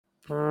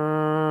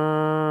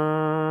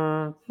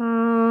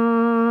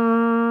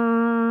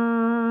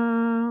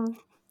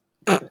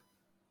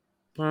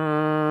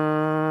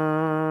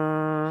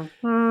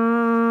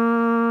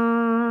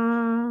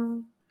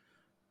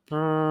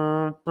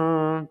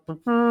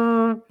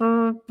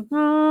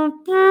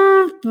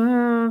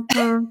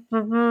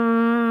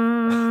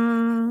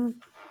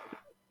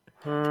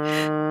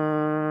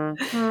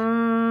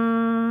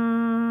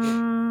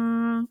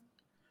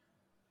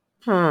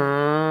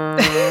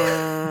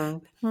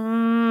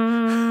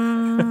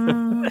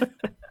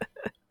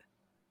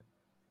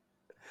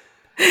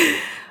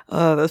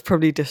Oh, that's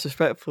probably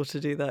disrespectful to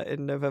do that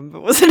in November,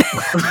 wasn't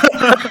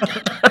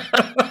it?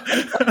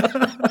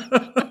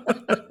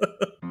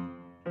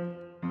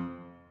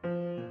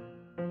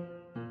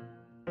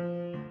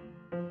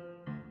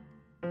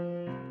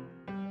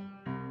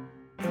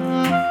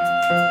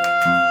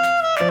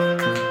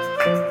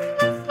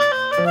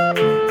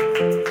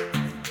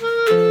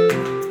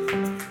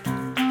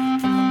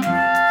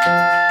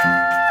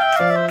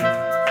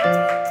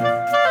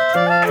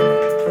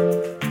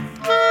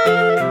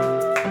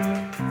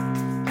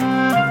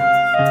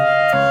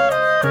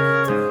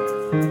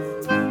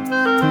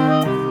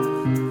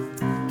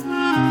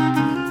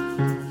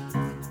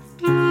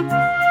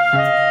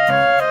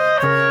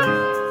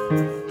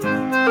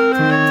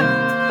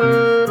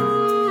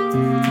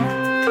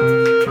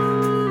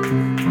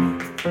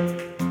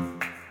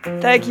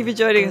 Thank you for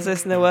joining us,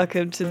 listener.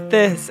 Welcome to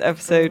this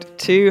episode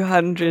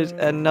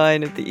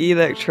 209 of the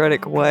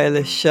Electronic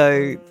Wireless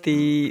Show,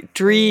 the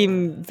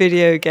dream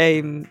video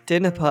game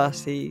dinner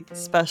party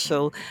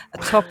special, a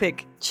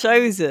topic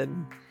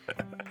chosen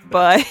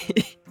by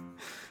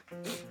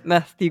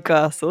Matthew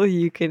Castle.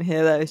 You can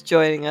hear that is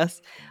joining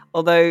us.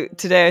 Although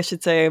today I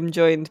should say I'm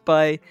joined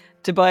by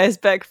Tobias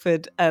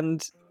Beckford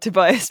and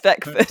Tobias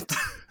Beckford.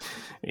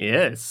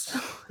 Yes.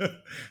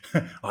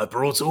 I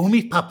brought all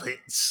me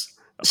puppets.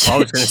 I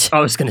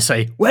was going to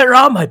say, where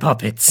are my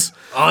puppets?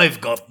 I've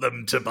got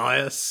them,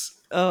 Tobias.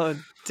 Oh,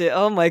 dear.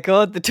 Oh my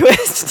God, the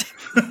twist.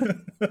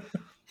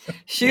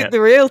 Shoot the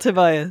real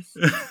Tobias.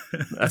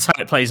 That's how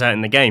it plays out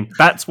in the game.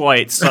 That's why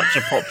it's such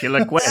a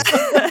popular quest.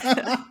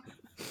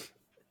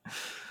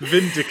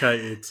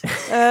 Vindicated.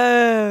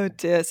 Oh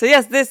dear. So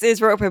yes, this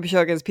is Rock Paper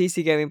Shotgun's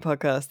PC Gaming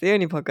Podcast, the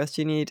only podcast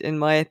you need, in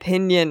my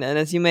opinion. And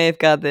as you may have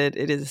gathered,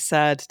 it is a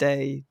sad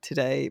day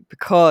today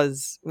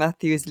because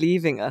Matthew is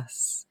leaving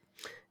us.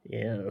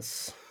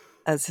 Yes.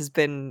 As has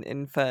been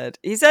inferred.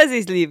 He says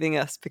he's leaving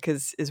us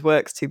because his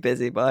work's too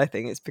busy, but I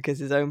think it's because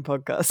his own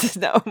podcast is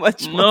now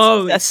much more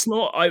No, successful. it's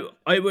not.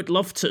 I would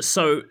love to.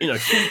 So,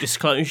 full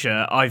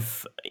disclosure, I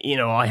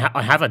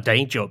have a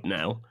day job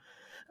now,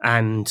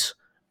 and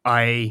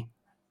they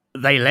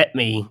let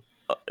me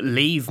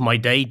leave my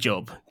day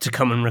job to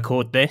come and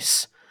record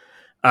this.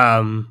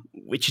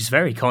 Which is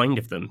very kind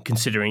of them,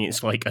 considering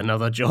it's like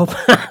another job,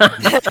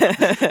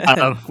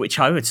 which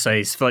I would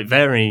say is like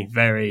very,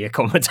 very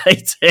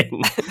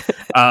accommodating.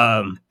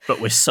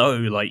 But we're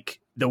so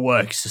the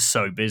works are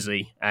so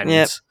busy,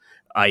 and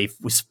I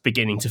was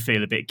beginning to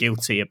feel a bit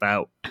guilty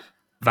about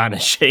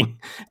vanishing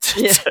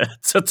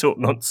to talk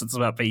nonsense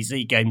about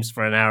PC games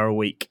for an hour a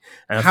week.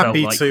 And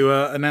Happy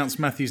to announce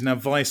Matthew's now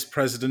vice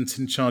president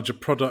in charge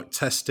of product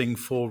testing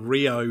for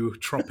Rio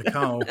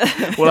Tropical.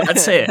 Well,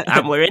 that's it.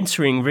 And we're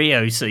entering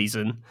Rio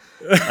season.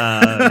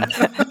 And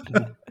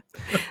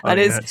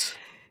it's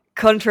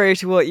contrary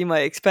to what you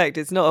might expect.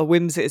 It's not a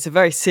whimsy. It's a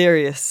very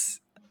serious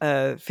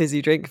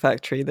fizzy drink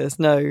factory. There's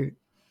no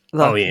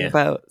laughing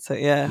about. So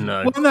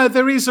no. Well, no,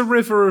 there is a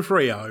river of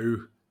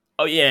Rio.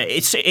 Oh yeah,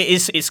 it's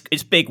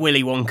big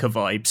Willy Wonka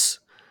vibes,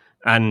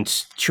 and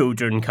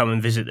children come and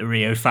visit the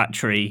Rio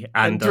factory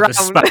and are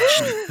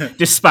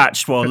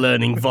dispatched while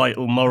learning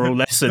vital moral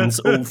lessons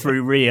all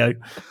through Rio.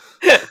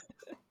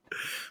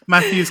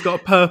 Matthew's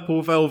got a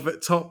purple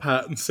velvet top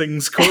hat and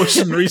sings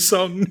cautionary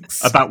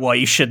songs about why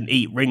you shouldn't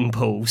eat ring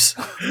pulls.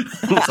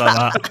 Things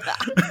like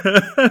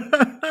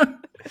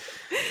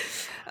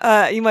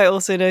that. You might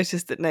also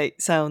notice that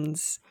Nate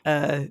sounds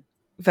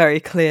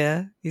very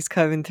clear. He's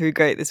coming through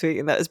great this week,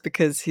 and that is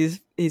because he's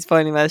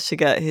finally managed to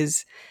get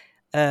his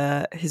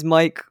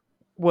mic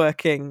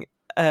working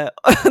on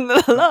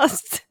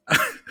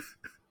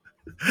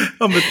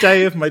the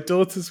day of my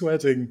daughter's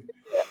wedding.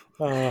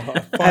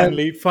 I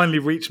finally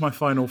reached my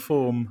final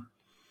form.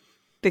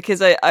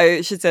 Because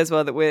I should say as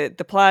well that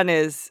the plan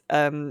is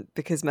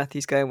because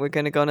Matthew's going, we're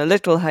going to go on a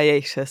little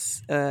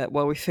hiatus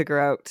while we figure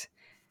out.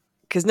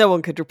 Because no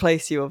one could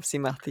replace you, obviously,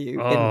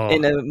 Matthew,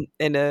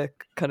 in a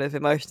kind of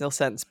emotional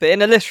sense, but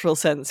in a literal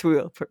sense, we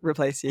will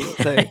replace you.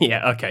 So.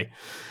 Yeah, okay.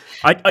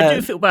 I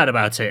do feel bad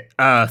about it,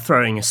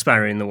 throwing a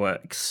sparrow in the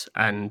works,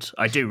 and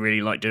I do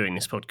really like doing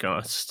this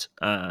podcast,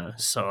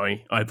 so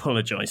I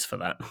apologise for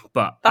that.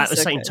 But at the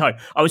same time,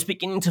 I was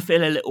beginning to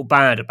feel a little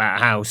bad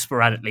about how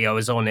sporadically I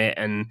was on it,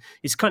 and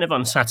it's kind of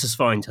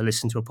unsatisfying to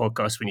listen to a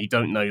podcast when you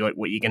don't know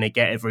what you're going to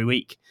get every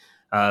week.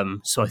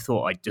 So I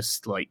thought I'd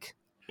just Well,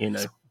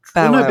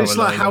 no, but it's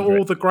like how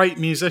all the great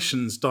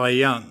musicians die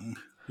young.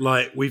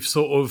 Like we've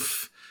sort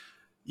of,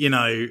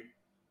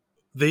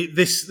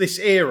 this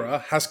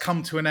era has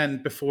come to an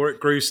end before it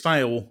grew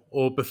stale,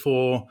 or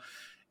before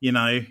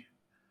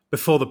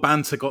the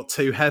banter got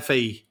too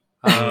heavy.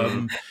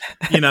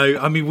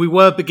 We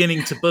were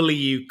beginning to bully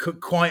you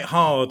quite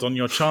hard on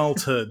your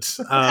childhood.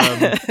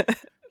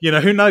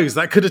 Who knows?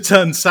 That could have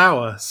turned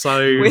sour.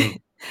 So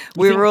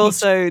we were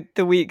also,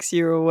 the weeks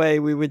you were away,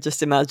 we were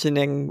just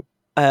imagining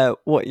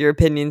what your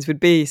opinions would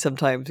be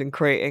sometimes in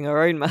creating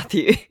our own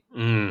Matthew.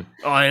 I'm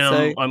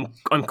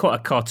quite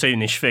a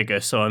cartoonish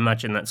figure, so I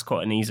imagine that's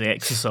quite an easy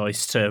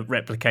exercise to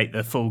replicate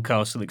the full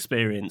castle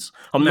experience.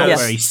 I'm not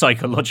very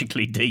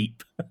psychologically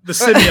deep. The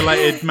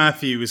simulated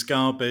Matthew is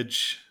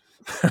garbage.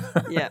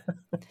 Yeah,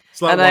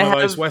 it's like one of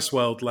those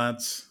Westworld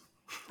lads.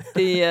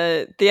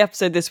 The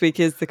episode this week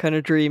is the kind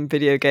of dream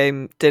video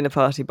game dinner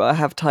party, but I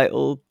have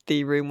titled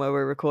the room where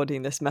we're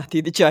recording this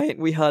Matthew the Giant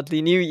We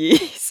Hardly Knew Ye.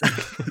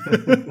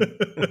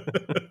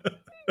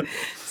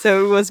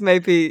 So it was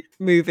maybe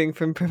moving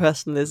from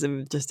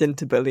professionalism just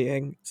into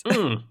bullying.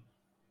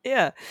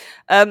 Yeah.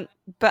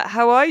 But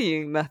how are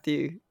you,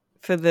 Matthew,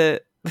 for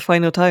the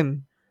final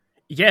time?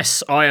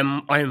 Yes, I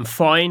am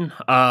fine.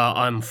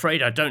 I'm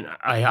afraid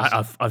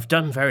I've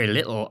done very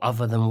little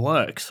other than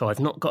work, so I've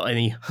not got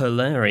any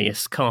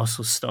hilarious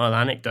castle style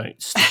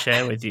anecdotes to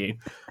share with you.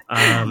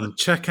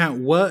 Check out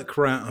Work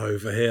Rat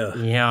over here.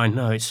 Yeah, I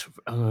know.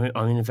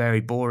 I'm in a very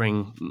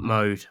boring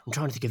mode. I'm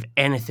trying to think of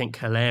anything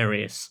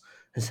hilarious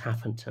has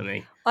happened to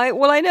me.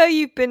 I know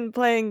you've been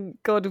playing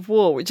God of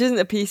War, which isn't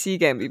a PC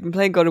game, but you've been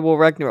playing God of War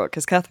Ragnarok,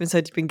 because Catherine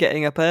said you've been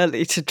getting up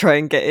early to try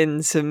and get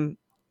in some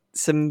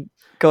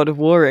God of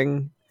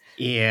Warring.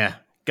 Yeah,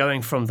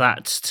 going from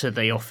that to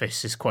the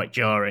office is quite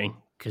jarring,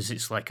 because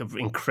it's like an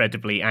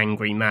incredibly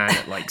angry man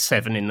at like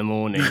 7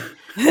 a.m,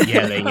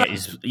 yelling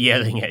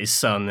at his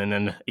son, and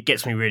then it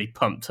gets me really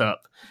pumped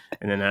up,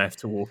 and then I have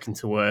to walk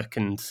into work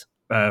and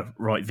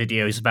write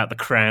videos about the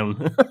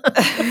Crown.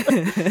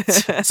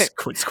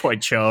 It's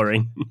quite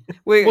jarring.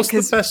 What's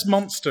the best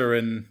monster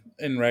in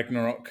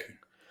Ragnarok?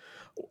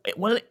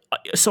 Well,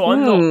 so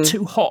I'm not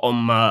too hot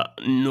on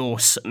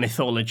Norse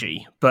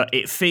mythology, but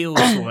it feels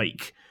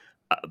like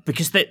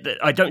because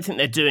I don't think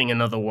they're doing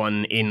another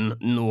one in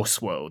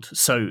Norse world.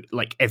 So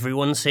like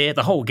everyone's here,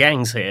 the whole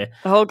gang's here.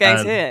 The whole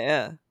gang's here,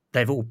 yeah.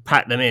 They've all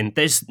packed them in.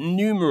 There's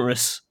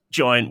numerous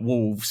giant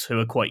wolves who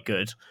are quite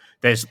good.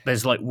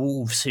 There's like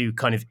wolves who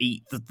kind of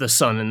eat the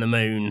sun and the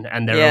moon,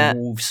 and there are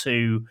wolves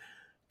who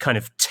kind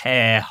of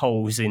tear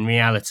holes in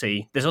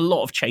reality. There's a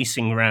lot of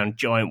chasing around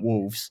giant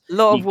wolves. A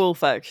lot of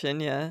wolf action,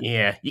 yeah.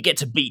 Yeah, you get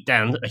to beat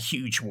down a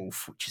huge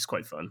wolf, which is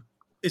quite fun.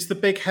 Is the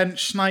big hench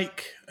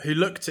snake who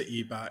looked at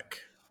you back?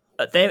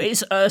 There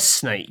is a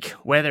snake.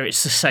 Whether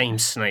it's the same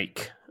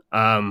snake,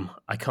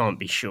 I can't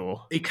be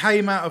sure. He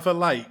came out of a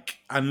lake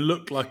and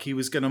looked like he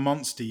was going to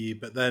monster you,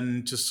 but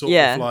then just sort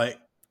of like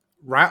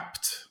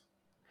wrapped.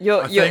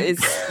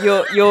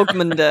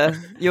 Jorgmunder.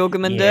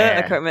 Yeah.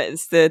 I can't remember.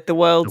 It's the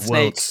world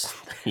snake.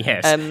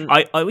 Yes.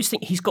 I always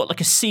think he's got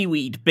like a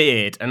seaweed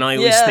beard, and I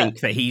always think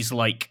that he's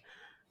like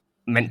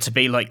meant to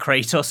be like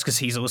Kratos because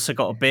he's also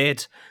got a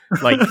beard.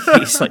 Like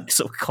he's like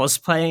sort of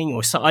cosplaying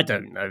or so. I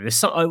don't know.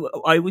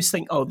 I always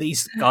think,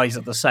 these guys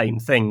are the same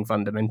thing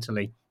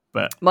fundamentally.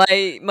 But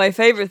my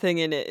favorite thing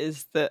in it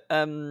is that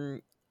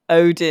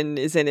Odin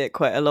is in it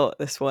quite a lot.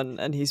 This one,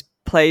 and he's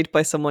played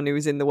by someone who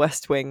was in The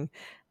West Wing.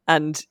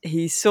 And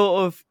he's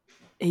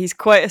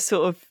quite a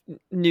sort of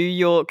New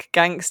York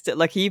gangster.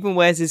 Like he even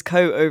wears his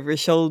coat over his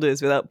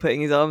shoulders without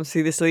putting his arms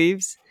through the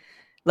sleeves.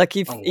 Like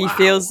he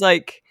feels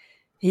like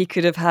he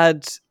could have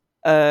had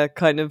a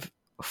kind of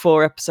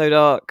 4-episode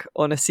arc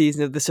on a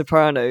season of The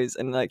Sopranos,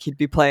 and like he'd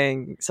be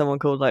playing someone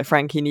called like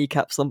Frankie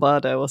Kneecaps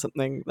Lombardo or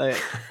something.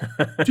 Like,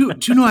 do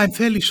you know? I'm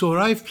fairly sure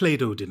I've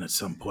played Odin at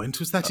some point.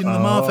 Was that in the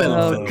Marvel film?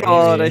 Oh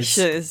God, I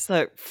should. It's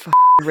like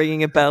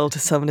ringing a bell to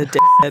summon a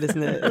dickhead,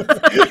 isn't it?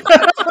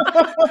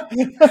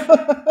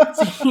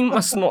 You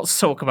must not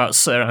talk about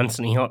Sir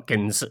Anthony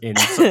Hopkins in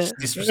such a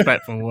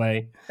disrespectful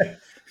way.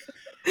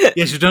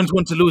 Yes, you don't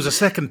want to lose a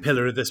second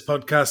pillar of this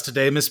podcast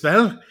today, Miss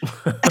Bell.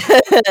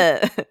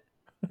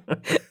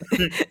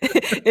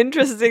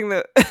 Interesting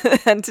that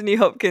Anthony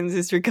Hopkins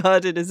is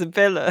regarded as a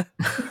pillar.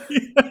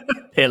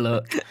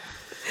 Pillar.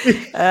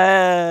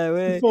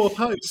 Fourth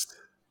host.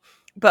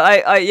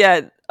 But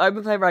I've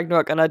been playing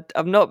Ragnarok, and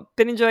I've not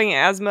been enjoying it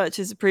as much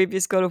as the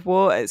previous God of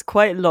War. It's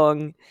quite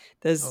long.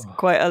 There's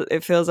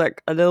it feels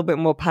like a little bit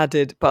more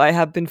padded, but I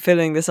have been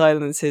filling the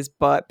silences.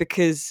 But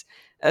because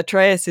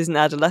Atreus is an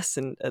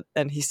adolescent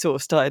and he sort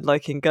of started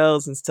liking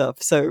girls and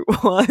stuff, so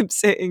while I'm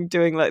sitting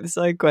doing like the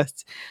side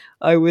quests,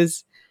 I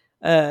was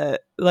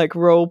like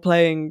role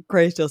playing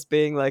Kratos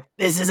being like,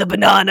 "This is a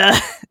banana,"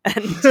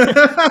 and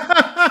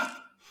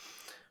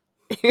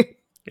good.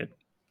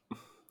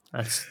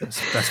 That's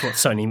what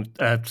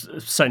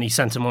Sony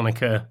Santa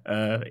Monica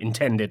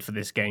intended for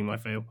this game. I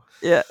feel.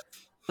 Yeah,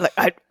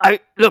 like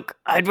I'd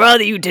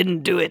rather you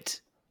didn't do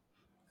it,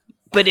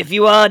 but if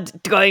you are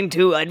going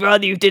to, I'd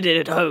rather you did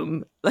it at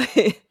home.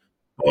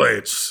 Boy,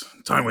 it's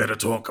time we had to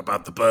talk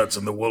about the birds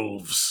and the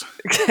wolves.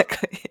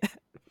 Exactly.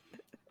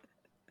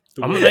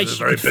 I'm amazed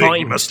you could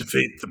find. You must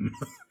defeat them.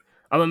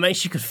 I'm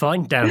amazed you could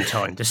find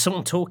downtime. There's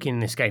someone talking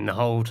in this game the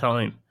whole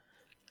time.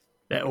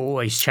 They're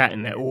always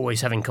chatting. They're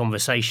always having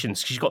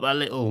conversations. You've got that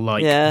little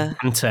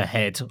banter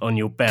head on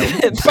your belt.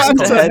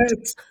 Banter head.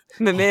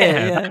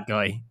 That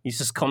guy. He's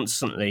just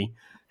constantly.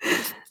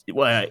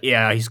 Well,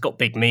 yeah, he's got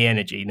big me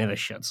energy. He never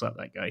shuts up.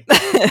 That guy.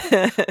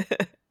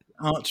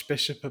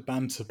 Archbishop of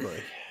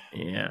Banterbury.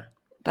 Yeah.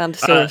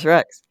 Bandosaurus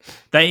Rex.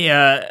 They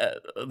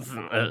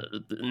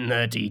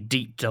nerdy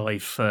deep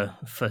dive for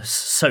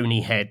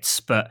Sony heads,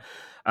 but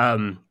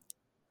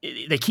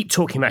they keep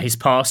talking about his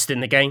past in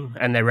the game,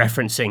 and they're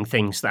referencing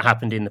things that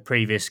happened in the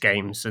previous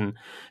games. And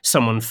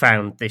someone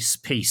found this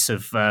piece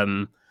of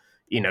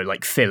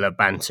like filler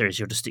banter as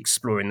you're just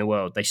exploring the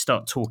world. They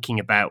start talking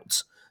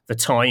about the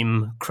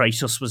time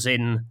Kratos was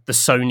in the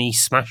Sony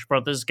Smash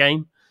Brothers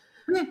game.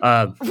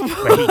 Where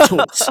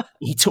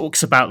he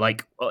talks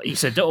about he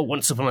said,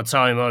 once upon a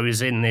time I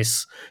was in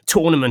this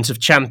tournament of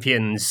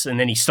champions, and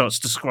then he starts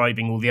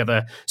describing all the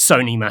other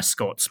Sony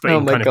mascots, but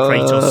in kind of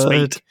Kratos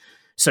speak.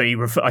 So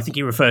I think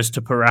he refers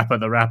to Parappa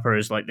the Rapper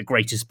as like the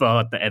greatest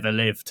bard that ever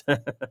lived.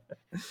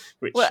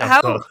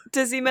 How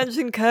does he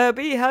mention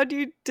Kirby? How do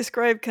you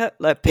describe Kirby?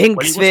 Like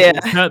Pink Sphere.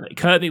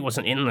 Kirby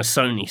wasn't in the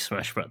Sony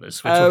Smash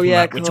Brothers. We're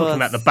talking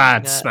about the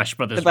bad Smash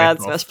Brothers. The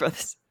bad Smash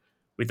Brothers.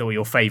 With all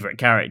your favourite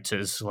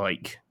characters,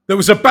 like... There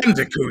was a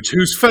Bandicoot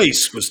whose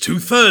face was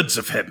 2/3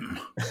 of him.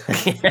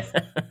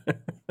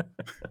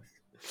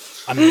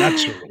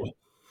 Unnatural.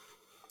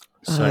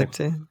 So,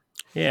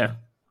 yeah.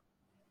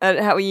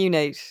 How are you,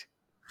 Nate?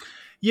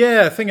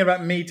 Yeah, thinking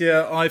about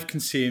media I've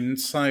consumed.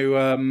 So,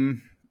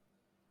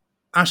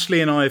 Ashley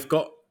and I have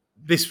got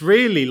this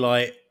really,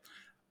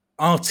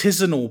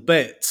 artisanal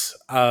bit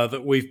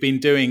that we've been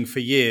doing for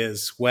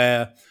years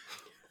where...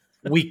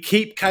 we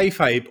keep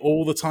kayfabe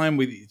all the time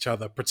with each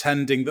other,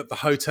 pretending that the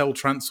Hotel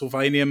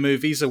Transylvania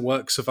movies are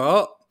works of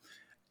art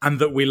and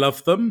that we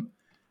love them.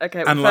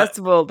 Okay, well, first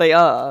of all, they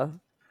are.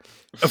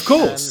 Of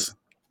course.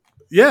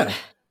 Yeah.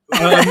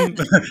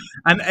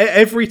 And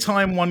every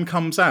time one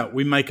comes out,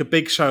 we make a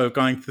big show of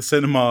going to the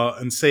cinema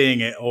and seeing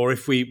it. Or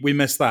if we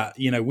miss that,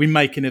 we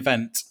make an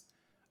event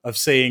of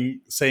seeing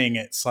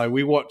it. So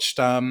we watched,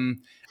 and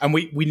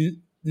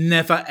we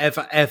never,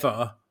 ever,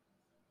 ever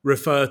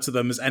refer to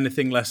them as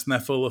anything less than their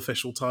full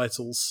official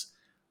titles.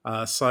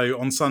 So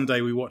on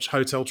Sunday, we watched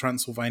Hotel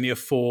Transylvania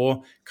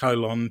 4,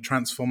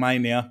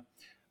 Transformania.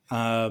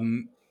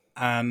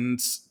 And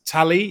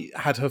Tally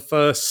had her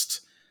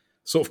first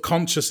sort of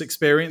conscious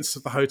experience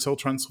of the Hotel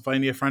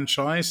Transylvania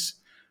franchise.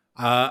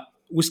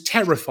 Was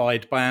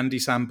terrified by Andy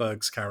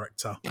Samberg's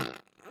character.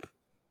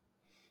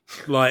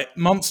 Like,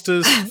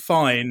 Monsters,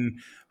 fine,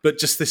 but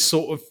just this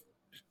sort of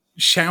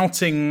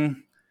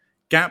shouting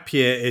gap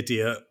year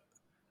idiot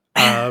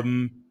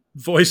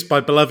voiced by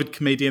beloved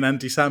comedian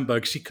Andy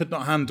Samberg, she could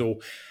not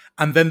handle.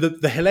 And then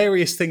the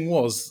hilarious thing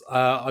was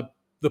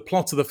the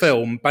plot of the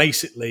film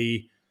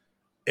basically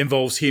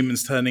involves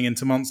humans turning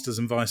into monsters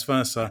and vice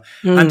versa.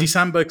 Andy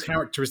Samberg's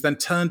character is then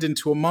turned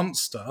into a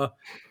monster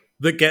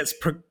that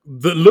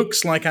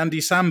looks like Andy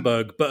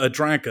Samberg but a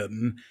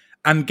dragon,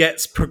 and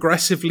gets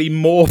progressively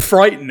more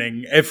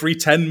frightening every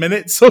 10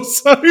 minutes or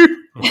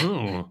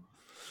so.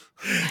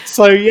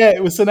 So yeah,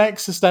 it was an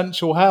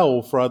existential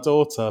hell for our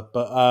daughter,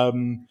 but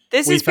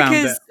this is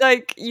because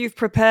you've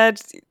prepared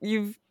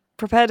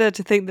her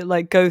to think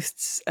that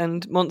ghosts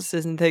and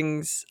monsters and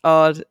things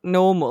are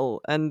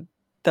normal, and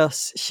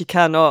thus she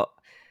cannot,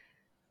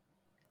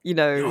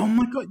 Oh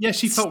my god! Yeah,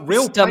 she felt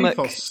real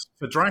pathos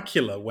for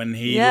Dracula when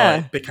he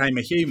became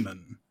a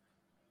human.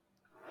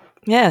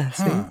 Yeah,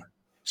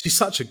 she's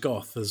such a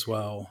goth as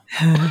well.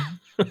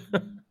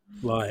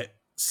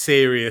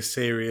 Serious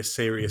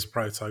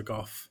proto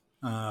goth.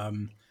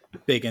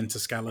 Big into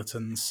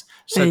skeletons.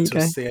 Said to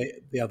us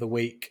the other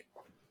week,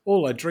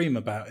 all I dream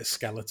about is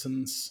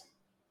skeletons.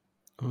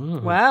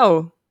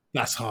 Wow.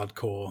 That's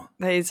hardcore.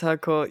 That is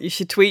hardcore. You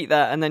should tweet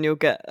that, and then you'll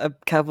get a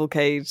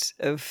cavalcade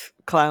of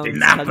clowns.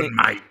 Didn't happen,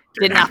 mate.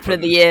 Didn't happen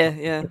in the year,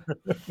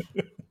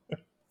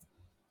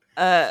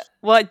 yeah.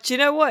 Well, do you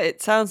know what?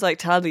 It sounds like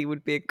Tally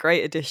would be a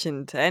great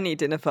addition to any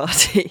dinner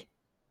party.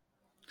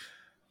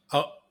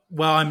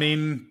 Well, I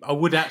mean, I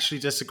would actually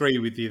disagree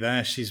with you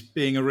there. She's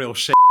being a real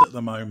shit at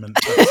the moment.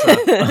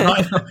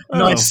 But,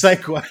 nice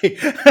segue.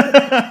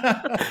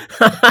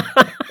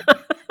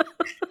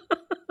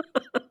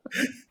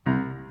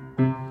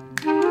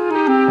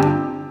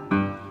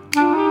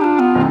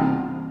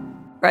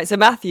 Right, so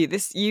Matthew,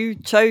 you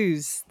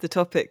chose the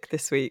topic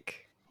this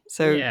week.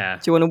 So do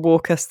you want to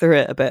walk us through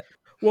it a bit?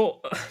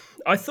 Well,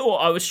 I thought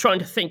I was trying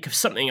to think of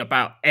something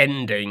about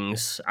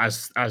endings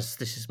as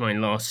this is my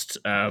last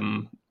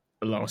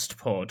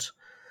pod,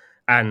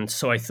 and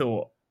so I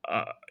thought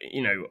I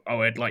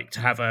would like to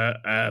have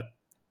a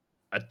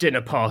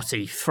dinner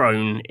party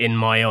thrown in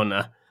my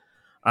honor,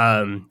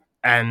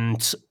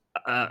 and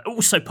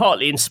also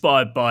partly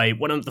inspired by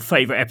one of the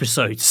favorite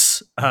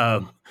episodes.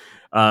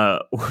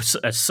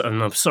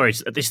 And I'm sorry,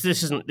 this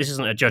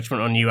isn't a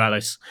judgment on you,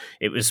 Alice.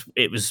 It was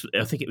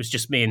I think it was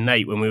just me and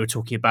Nate when we were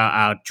talking about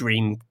our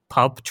dream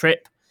pub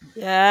trip.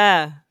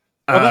 Yeah.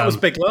 That was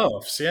big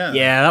laughs, yeah.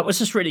 Yeah, that was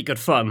just really good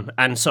fun.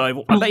 And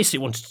so I basically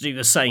wanted to do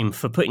the same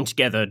for putting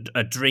together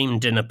a dream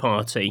dinner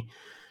party.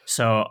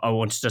 So I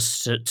wanted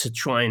us to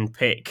try and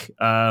pick,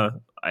 I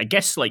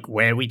guess,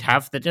 where we'd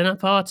have the dinner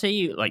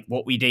party,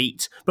 what we'd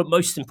eat, but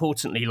most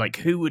importantly,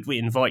 who would we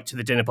invite to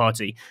the dinner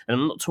party? And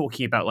I'm not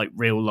talking about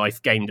real life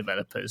game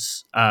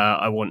developers.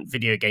 I want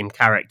video game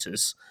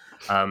characters.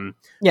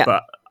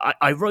 But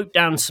I wrote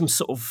down some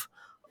sort of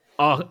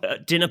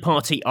dinner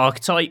party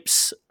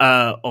archetypes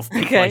of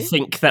people I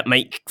think that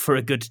make for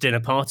a good dinner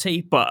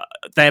party, but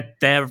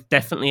they're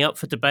definitely up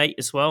for debate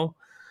as well.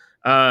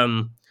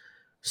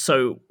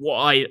 So what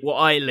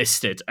I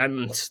listed,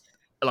 and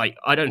like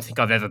I don't think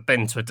I've ever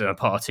been to a dinner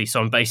party,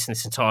 so I'm basing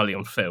this entirely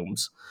on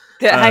films.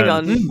 Hang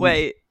on,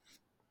 wait.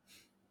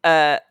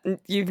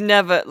 You've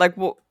never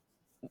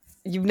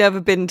You've never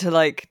been to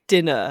like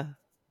dinner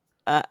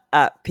at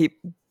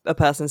a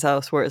person's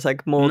house where it's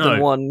like more than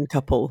one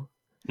couple?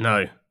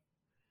 No.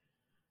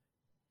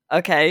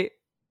 Okay.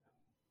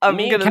 I'm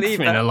Me gonna and leave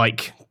Catherine that. are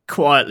like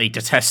quietly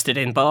detested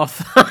in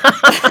Bath.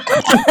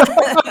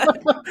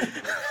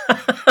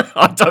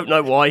 I don't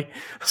know why.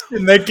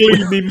 In their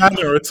gloomy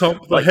manor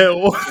atop the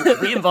hill.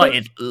 We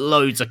invited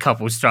loads of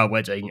couples to our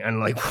wedding, and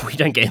like we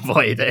don't get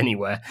invited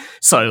anywhere.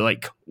 So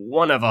like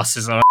one of us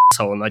is an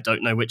asshole, and I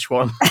don't know which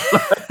one.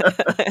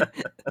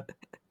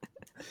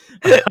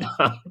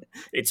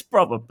 It's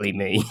probably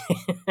me.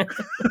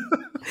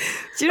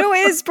 Do you know what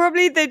it is?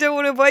 Probably they don't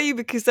want to invite you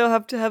because they'll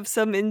have to have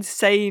some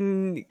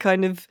insane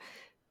kind of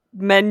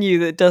menu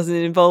that doesn't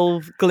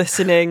involve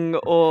glistening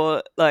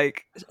or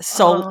like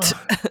salt.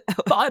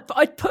 But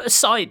I'd put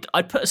aside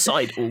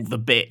all the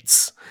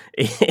bits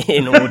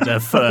in order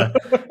for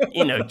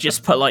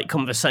just polite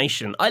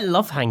conversation. I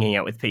love hanging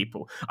out with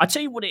people. I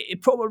tell you what,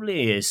 it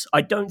probably is.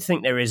 I don't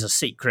think there is a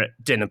secret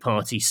dinner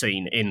party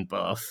scene in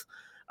Bath.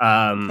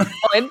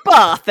 In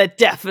Bath, there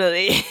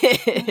definitely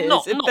is.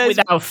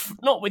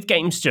 Not with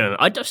games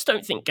journalists. I just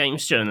don't think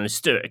games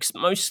journalists do it. Because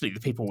mostly the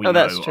people we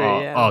know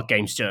are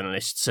games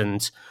journalists,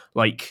 and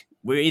like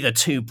we're either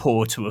too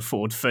poor to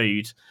afford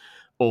food,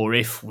 or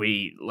if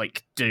we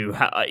like do,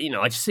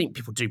 I just think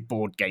people do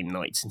board game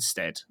nights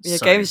instead. Yeah,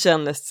 games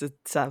journalists are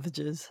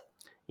savages.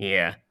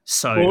 Yeah,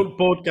 so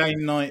board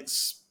game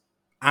nights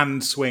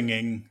and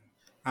swinging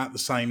at the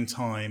same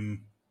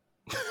time.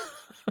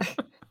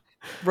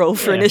 Roll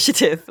for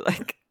initiative,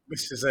 like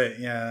this is it.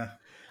 Yeah.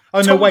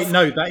 Oh no! Wait,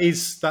 no.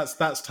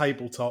 That's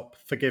tabletop.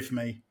 Forgive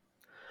me.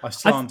 I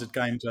slandered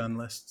game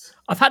journalists.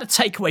 I've had a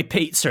takeaway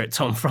pizza at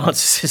Tom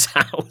Francis's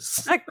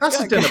house. That's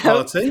a dinner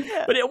party,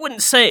 but I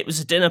wouldn't say it was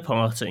a dinner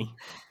party.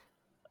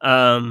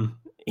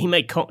 He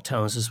made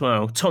cocktails as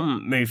well.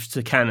 Tom moved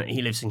to Canada.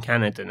 He lives in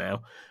Canada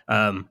now,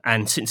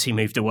 and since he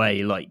moved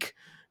away, like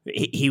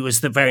he was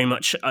very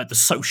much the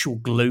social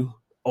glue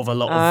of a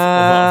lot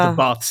of the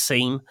Bath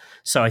scene.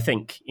 So I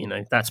think,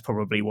 that's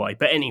probably why.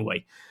 But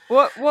anyway.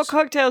 What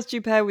cocktails do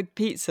you pair with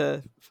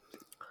pizza?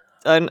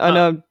 I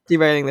know I'm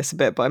derailing this a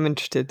bit, but I'm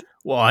interested.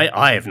 Well,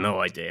 I have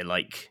no idea.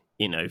 Like,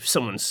 if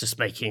someone's just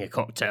making a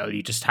cocktail,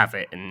 you just have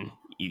it and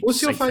you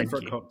What's your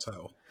favourite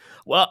cocktail?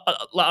 Well,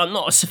 I'm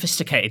not a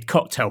sophisticated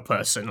cocktail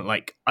person.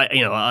 Like, I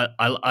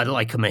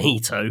like a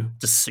mojito,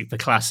 just super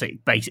classic.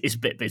 It's a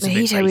bit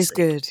mojito is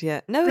good,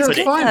 yeah. No,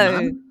 it's fine,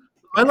 man.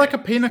 I like a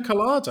pina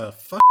colada.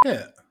 Fuck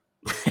it.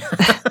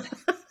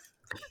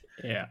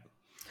 Yeah.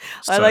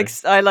 I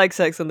like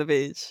Sex on the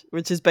Beach,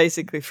 which is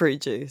basically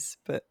fruit juice,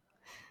 but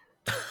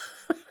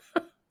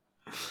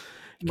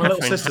my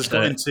little sister's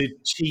got into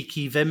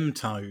cheeky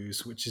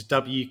Vimtos, which is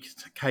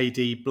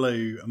WKD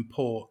Blue and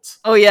Port.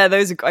 Oh yeah,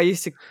 I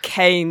used to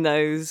cane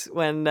those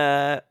when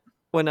I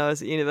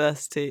was at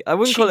university. I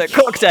wouldn't call it a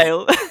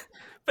cocktail.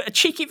 But a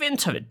cheeky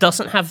Vimto, it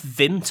doesn't have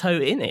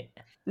Vimto in it.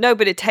 No,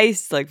 but it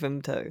tastes like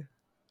Vimto.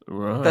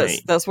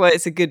 Right. That's why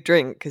it's a good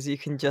drink, because you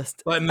can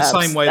just in the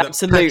same way that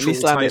absolutely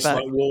slam it back.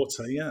 Like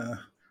water. Yeah.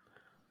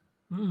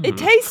 It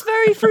tastes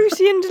very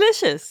fruity and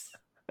delicious.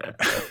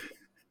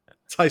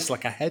 Tastes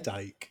like a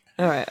headache.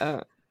 All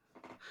right.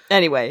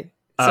 Anyway,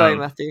 sorry,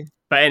 Matthew.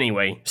 But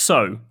anyway,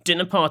 so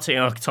dinner party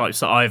archetypes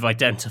that I've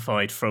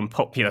identified from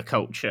popular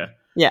culture.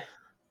 Yeah.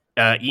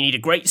 You need a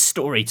great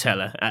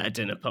storyteller at a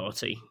dinner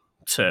party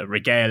to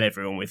regale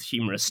everyone with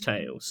humorous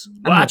tales.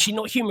 Well, actually,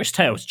 not humorous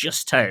tales,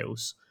 just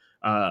tales.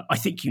 I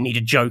think you need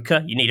a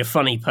joker. You need a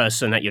funny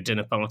person at your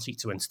dinner party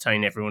to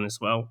entertain everyone as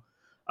well.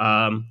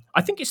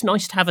 I think it's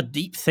nice to have a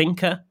deep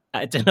thinker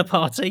at a dinner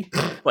party,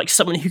 like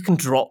someone who can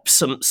drop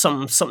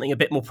something a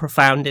bit more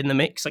profound in the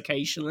mix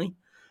occasionally.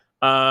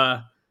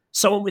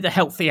 Someone with a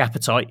healthy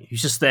appetite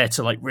who's just there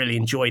to like really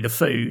enjoy the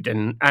food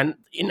and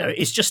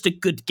is just a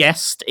good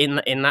guest in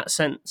that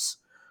sense.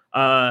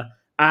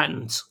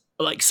 And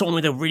like someone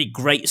with a really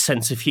great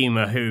sense of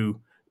humor who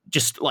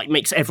just like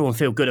makes everyone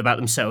feel good about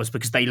themselves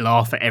because they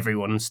laugh at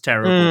everyone's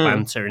terrible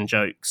banter and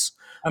jokes.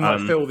 And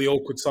like fill the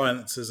awkward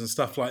silences and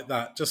stuff like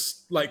that,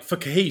 just like for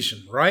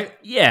cohesion, right?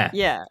 Yeah.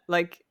 Yeah,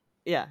 like,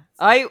 yeah.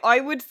 I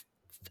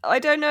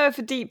don't know if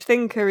a deep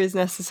thinker is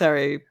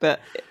necessary, but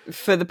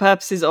for the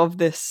purposes of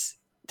this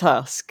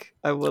task,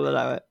 I will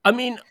allow it. I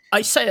mean,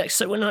 I say that,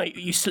 so when I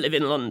used to live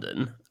in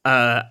London,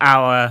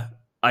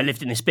 I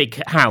lived in this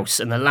big house,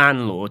 and the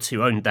landlord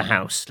who owned the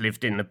house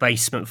lived in the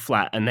basement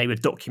flat, and they were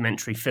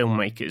documentary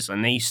filmmakers,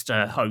 and they used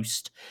to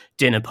host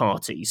dinner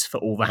parties for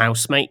all the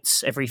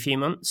housemates every few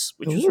months,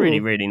 which was really,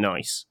 really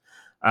nice.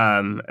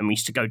 And we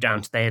used to go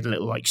down to, they had a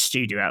little like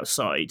studio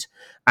outside,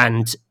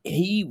 and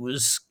he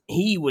was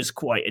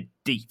quite a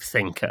deep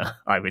thinker,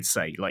 I would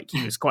say. Like,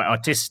 he was quite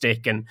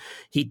artistic, and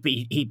he'd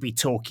be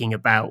talking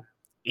about,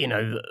 you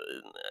know,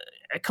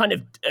 a kind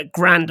of a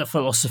grander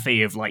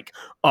philosophy of like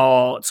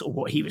art or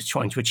what he was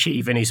trying to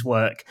achieve in his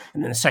work.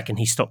 And then the second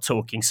he stopped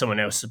talking, someone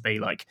else would be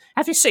like,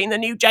 "Have you seen the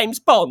new James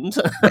Bond?"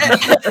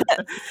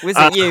 Was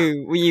it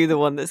you? Were you the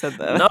one that said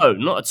that? No,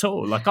 not at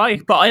all. Like,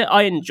 I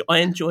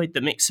enjoyed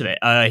the mix of it.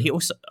 He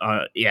also,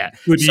 yeah.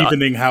 Good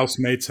evening,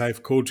 housemates.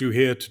 I've called you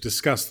here to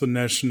discuss the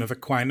notion of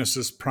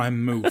Aquinas'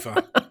 prime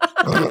mover.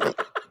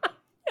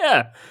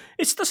 Yeah,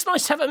 it's just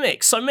nice to have a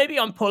mix. So maybe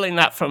I'm pulling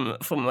that from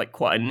like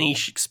quite a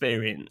niche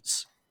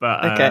experience.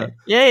 But okay,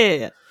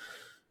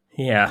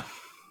 yeah.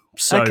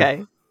 So,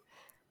 okay,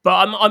 but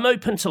I'm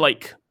open to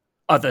like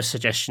other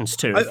suggestions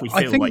too if we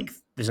feel like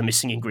there's a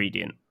missing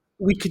ingredient.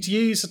 We could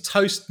use a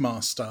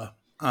Toastmaster,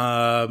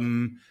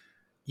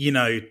 you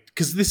know,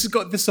 because this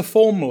is a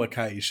formal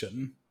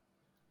occasion,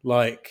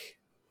 like,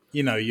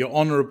 you know, your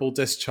honourable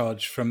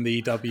discharge from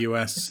the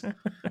EWS.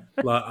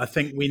 Like, I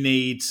think we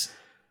need,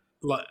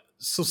 like,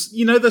 so,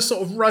 you know, the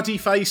sort of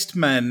ruddy-faced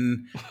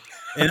men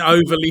in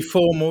overly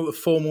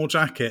formal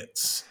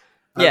jackets,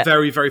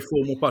 very, very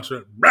formal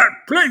butter,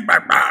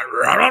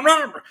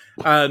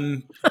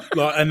 and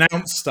like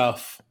announce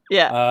stuff.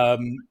 Yeah.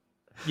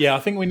 Yeah, I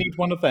think we need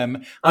one of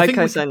them. I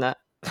co-sign that.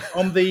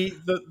 On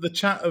the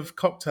chat of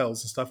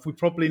cocktails and stuff, we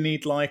probably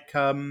need like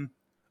a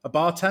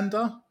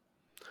bartender.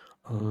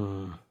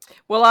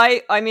 Well,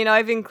 I mean,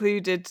 I've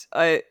included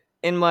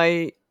in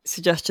my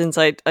suggestions.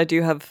 I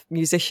do have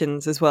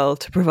musicians as well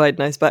to provide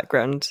nice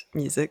background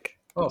music.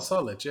 Oh,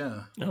 solid,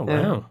 yeah. Oh,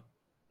 wow.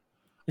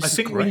 I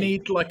think we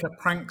need like a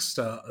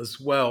prankster as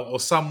well, or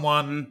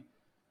someone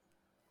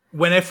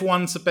when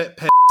everyone's a bit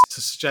pissed to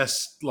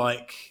suggest,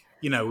 like,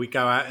 you know, we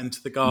go out into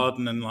the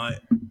garden and like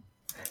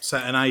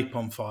set an ape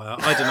on fire.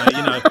 I don't know,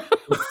 you know,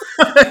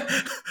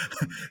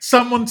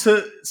 someone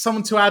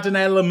to add an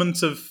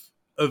element of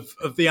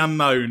the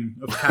unknown,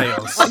 of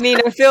chaos. I mean,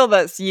 I feel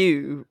that's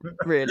you,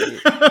 really.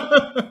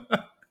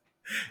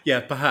 Yeah,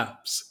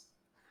 perhaps.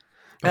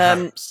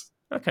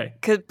 Okay.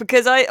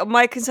 Because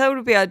my concern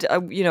would be, I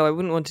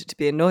wouldn't want it to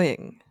be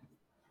annoying.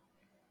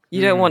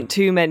 You don't want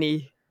too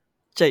many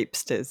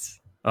japesters.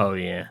 Oh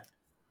yeah.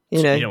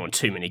 You know, you don't want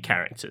too many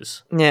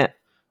characters. Yeah.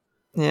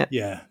 Don't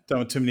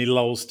want too many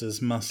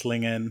lolsters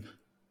muscling in.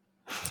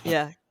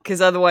 Yeah,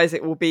 because otherwise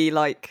it will be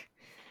like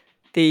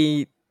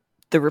the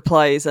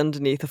replies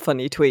underneath a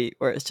funny tweet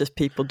where it's just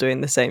people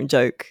doing the same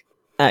joke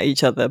at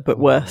each other but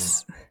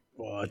worse.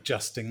 Or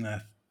adjusting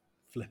their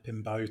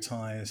flipping bow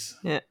ties.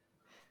 Yeah.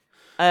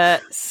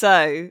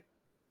 So,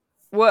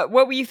 what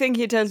were you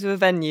thinking in terms of a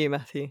venue,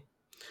 Matthew?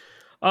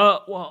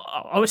 Well,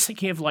 I was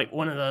thinking of like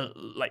one of the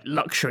like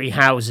luxury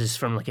houses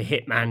from like a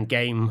Hitman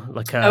game,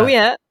 like a. Oh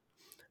yeah.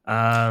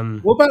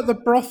 What about the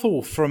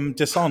brothel from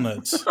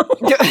Dishonored?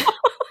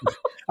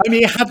 I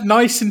mean, it had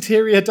nice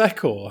interior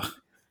decor.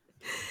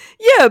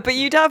 Yeah, but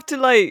you'd have to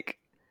like.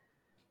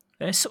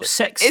 There's sort of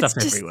sex stuff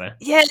everywhere.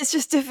 Yeah, it's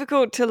just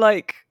difficult to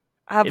like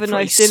have a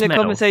nice dinner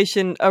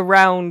conversation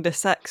around a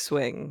sex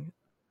swing.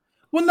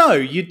 Well, no,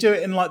 you do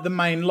it in like the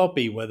main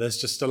lobby where there's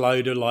just a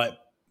load of like,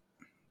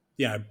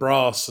 you know,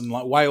 brass and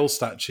like whale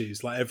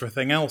statues, like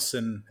everything else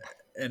in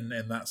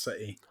that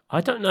city.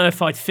 I don't know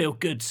if I'd feel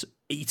good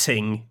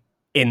eating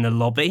in the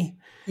lobby.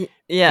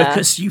 Yeah,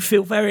 because you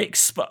feel very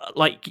exposed.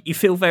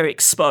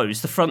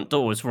 The front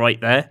door is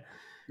right there.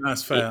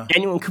 That's fair.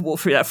 Anyone can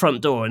walk through that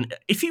front door, and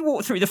if you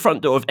walk through the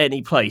front door of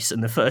any place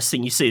and the first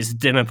thing you see is a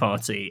dinner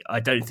party, I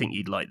don't think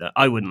you'd like that.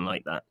 I wouldn't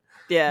like that.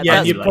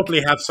 Yeah, you'd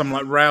probably have some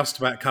like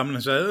roustabout coming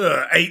and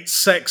say, 8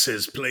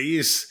 sexes,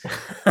 please.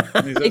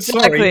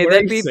 Exactly.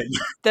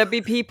 There'd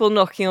be people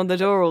knocking on the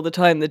door all the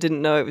time that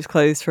didn't know it was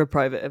closed for a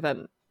private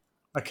event.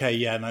 Okay,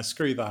 yeah, no,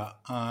 screw that.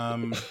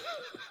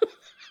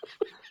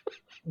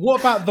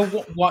 What about the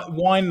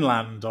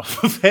Wineland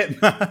off of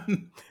it,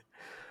 man?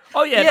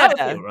 Oh yeah, that'd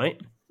be all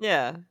right.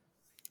 Yeah,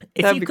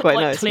 if that'd you be could quite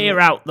like nice, clear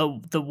out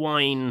the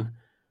wine,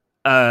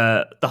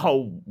 the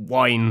whole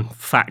wine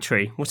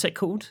factory. What's it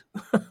called?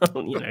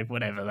 You know,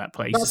 whatever that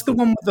place. That's the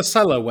one with the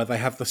cellar where they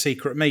have the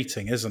secret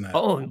meeting, isn't it?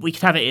 Oh, we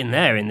could have it in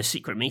there in the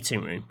secret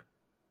meeting room.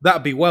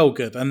 That'd be well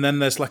good. And then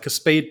there's like a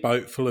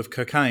speedboat full of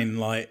cocaine,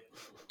 like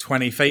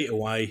 20 feet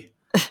away.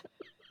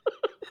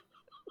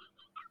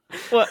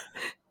 What?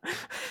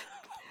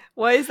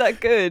 Why is that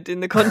good in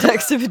the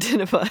context of a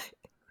dinner party?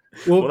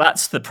 Well,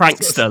 that's the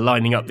prankster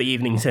lining up the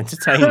evening's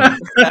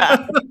entertainment.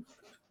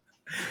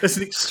 There's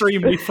an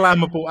extremely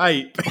flammable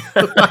ape.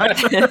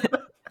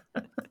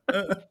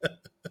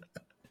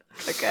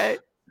 Okay.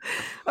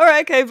 All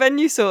right, okay,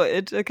 venue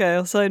sorted. Okay,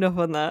 I'll sign off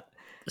on that.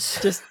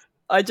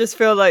 I just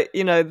feel like,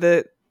 you know,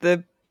 the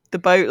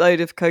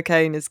boatload of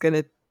cocaine is going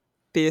to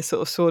be a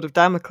sort of sword of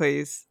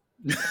Damocles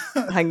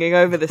hanging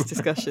over this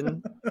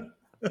discussion.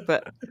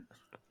 But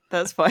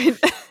that's fine.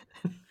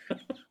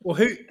 Well,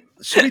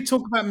 Should we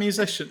talk about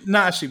musicians? No,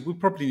 actually, we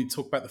probably need to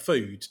talk about the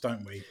food,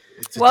 don't we?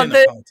 It's a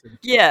dinner party.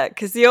 Yeah,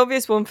 because the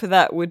obvious one for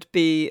that would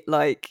be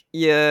like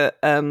your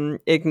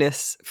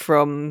Ignis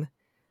from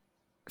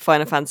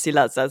Final Fantasy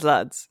Lads.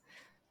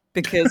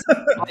 Because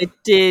I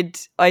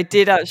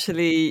did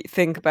actually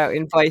think about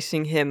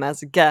inviting him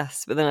as a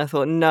guest, but then I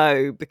thought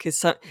no,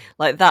 because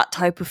like that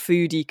type of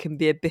foodie can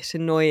be a bit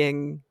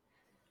annoying.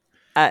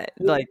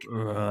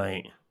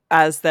 Right.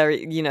 As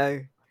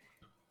they're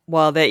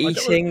while they're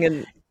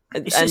eating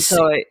and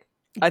so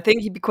I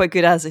think he'd be quite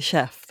good as a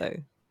chef though.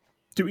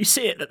 Do we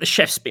see it that the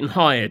chef's been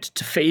hired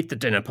to feed the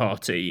dinner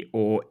party,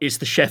 or is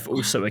the chef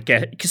also a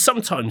guest? Because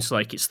sometimes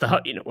like it's the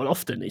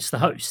often it's the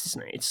host,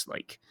 isn't it? It's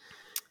like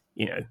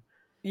yeah.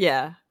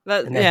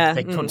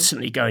 They're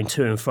constantly going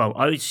to and from.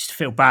 I used to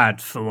feel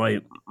bad for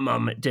my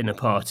mum at dinner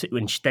party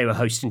when they were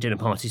hosting dinner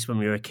parties when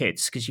we were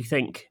kids, because you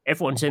think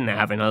everyone's in there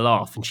having a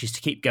laugh and she's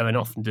to keep going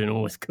off and doing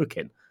all this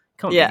cooking.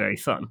 Can't be very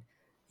fun.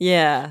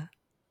 Yeah.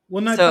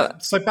 Well, no.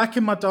 So back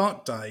in my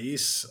dark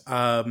days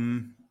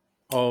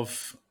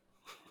of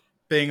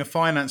being a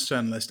finance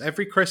journalist,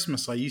 every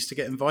Christmas I used to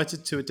get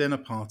invited to a dinner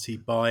party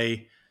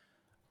by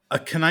a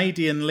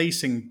Canadian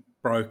leasing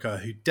broker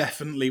who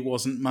definitely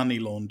wasn't money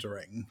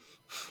laundering.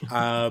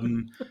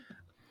 And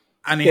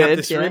he had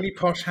this really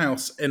posh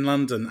house in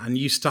London and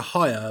used to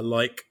hire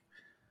like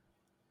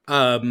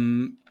a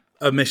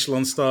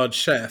Michelin-starred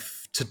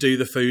chef to do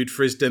the food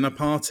for his dinner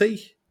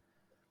party.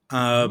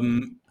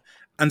 And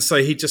so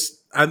he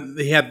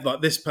had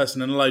like this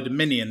person and a load of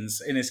minions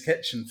in his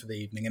kitchen for the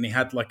evening, and he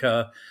had like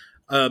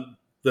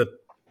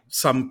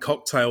some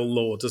cocktail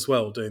lord as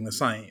well doing the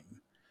same.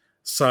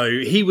 So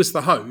he was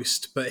the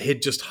host, but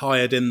he'd just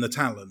hired in the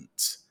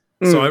talent.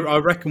 So I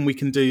reckon we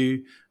can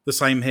do the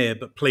same here,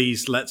 but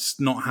please let's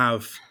not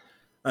have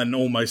an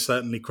almost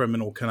certainly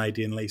criminal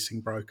Canadian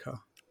leasing broker.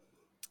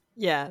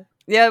 Yeah.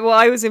 Well,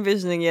 I was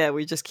envisioning,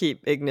 we just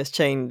keep Ignis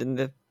chained in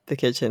the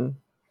kitchen.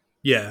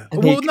 Yeah.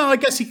 Well, no, I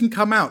guess he can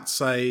come out,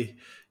 say,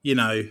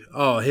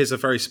 here's a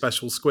very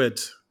special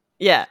squid.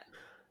 Yeah.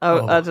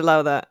 I'd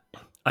allow that.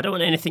 I don't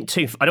want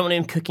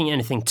him cooking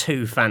anything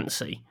too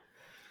fancy.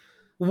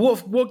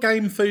 What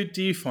game food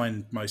do you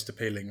find most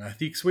appealing,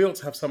 Matthew? Because we ought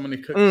to have someone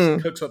who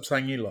cooks up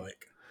something you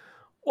like.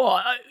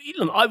 Well,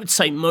 I would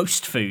say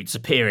most foods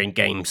appear in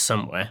games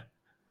somewhere.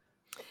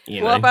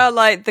 What about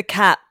like the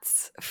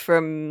cats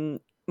from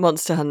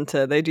Monster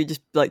Hunter? They do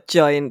just like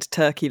giant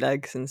turkey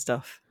legs and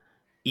stuff.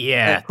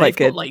 Yeah, they've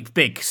got like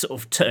big sort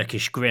of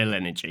Turkish grill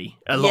energy.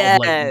 A lot of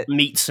like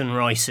meats and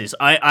rices.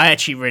 I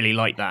actually really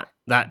like that.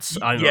 That's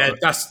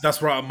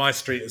right on my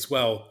street as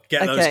well.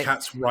 Get those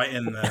cats right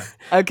in there.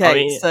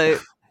 Okay, so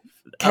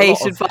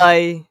catered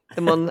by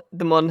the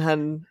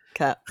Monhan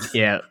cat.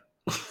 Yeah.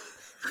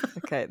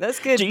 Okay, that's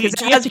good. Do you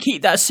have to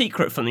keep that a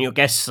secret from your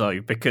guests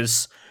though?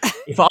 Because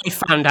if I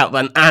found out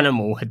that an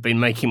animal had been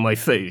making my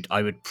food,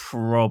 I would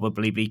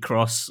probably be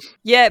cross.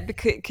 Yeah,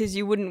 because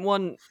you wouldn't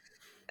want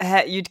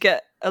hair. You'd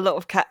get a lot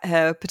of cat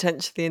hair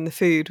potentially in the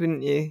food,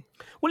 wouldn't you?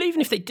 Well, even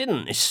if they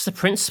didn't, it's just the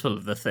principle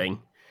of the thing.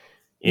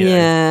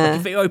 Like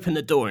if you open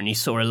the door and you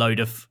saw a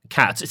load of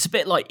cats, it's a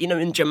bit like, in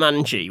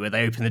Jumanji where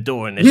they open the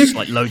door and there's just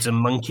like loads of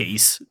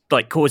monkeys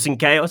like causing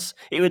chaos.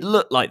 It would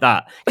look like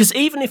that. Because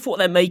even if what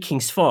they're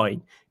making's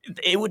fine,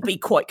 it would be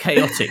quite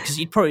chaotic because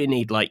you'd probably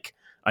need like,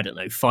 I don't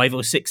know, 5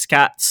 or 6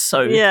 cats.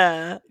 So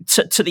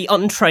to the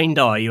untrained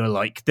eye, you're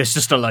like, there's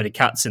just a load of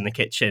cats in the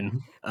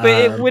kitchen.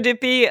 But would it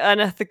be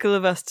unethical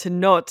of us to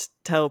not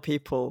tell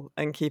people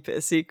and keep it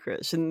a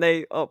secret? Shouldn't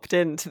they opt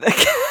in to the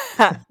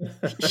cat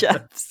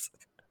chefs?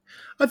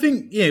 I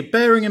think,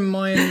 bearing in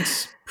mind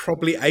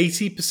probably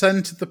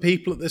 80% of the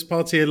people at this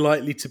party are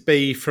likely to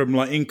be from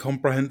like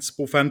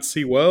incomprehensible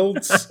fantasy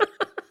worlds.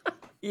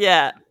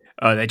 Yeah.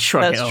 Oh, they'd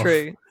shrug it off. That's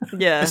true.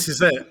 Yeah. This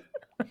is it.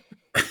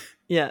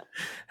 Yeah.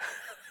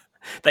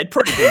 They'd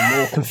probably be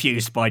more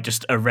confused by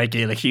just a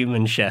regular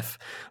human chef.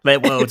 Their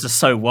worlds are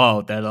so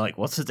wild, they're like,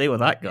 what's the deal with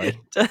that guy?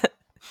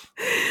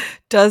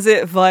 Does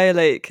it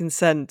violate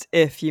consent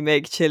if you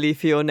make chili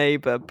for your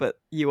neighbour, but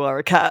you are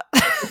a cat?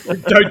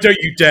 Don't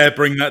you dare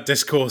bring that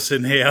discourse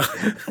in here.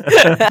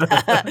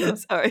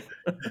 Sorry.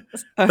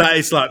 That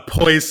is like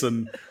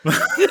poison.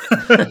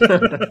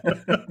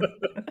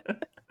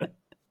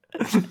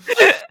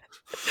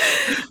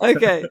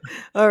 Okay.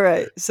 All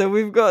right. So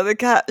we've got the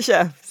cat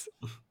chefs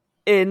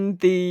in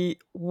the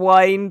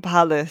wine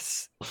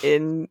palace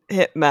in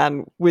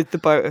Hitman with the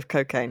boat of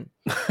cocaine.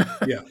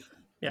 Yeah.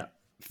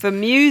 For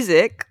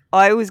music,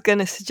 I was going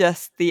to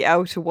suggest the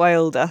Outer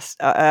Wilds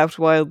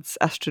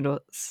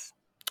astronauts.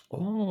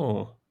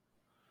 Oh.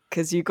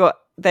 Because you got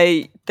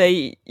in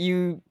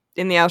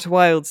the Outer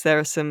Wilds, there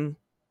are some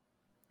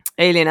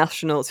alien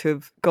astronauts who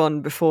have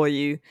gone before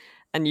you,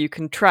 and you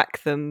can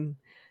track them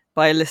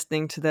by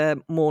listening to their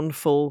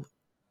mournful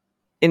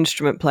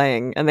instrument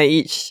playing, and they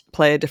each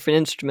play a different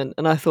instrument.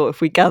 And I thought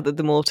if we gathered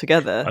them all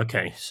together,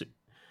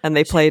 and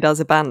they played as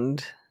a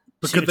band.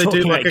 But could they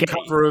do like a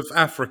cover of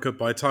Africa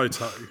by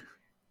Toto?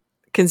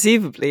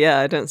 Conceivably, yeah,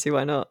 I don't see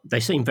why not.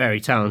 They seem very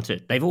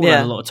talented. They've all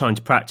had a lot of time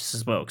to practice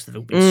as well because they've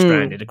all been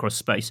stranded across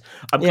space.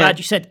 I'm glad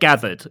you said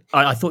gathered.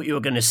 I thought you were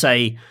going to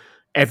say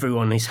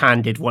everyone is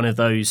handed one of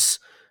those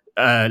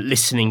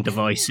listening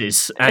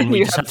devices, and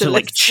we just have to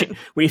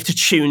we have to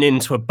tune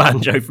into a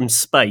banjo from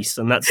space,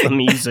 and that's the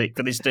music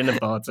for this dinner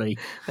party.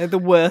 Like the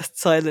worst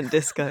silent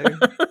disco.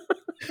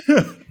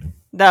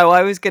 No,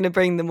 I was going to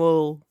bring them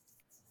all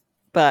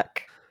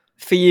back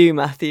for you,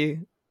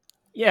 Matthew.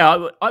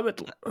 Yeah, I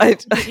would.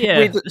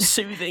 Yeah,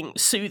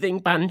 soothing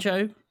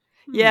banjo.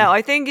 Yeah,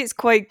 I think it's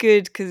quite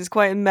good because it's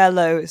quite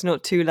mellow. It's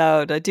not too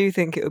loud. I do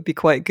think it would be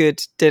quite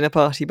good dinner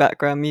party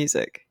background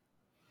music.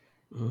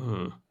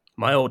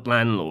 My old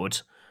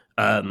landlord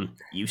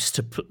used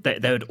to put.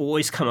 There would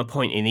always come a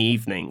point in the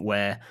evening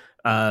where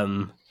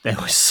there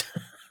was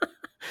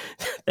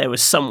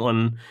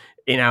someone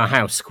in our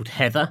house called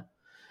Heather,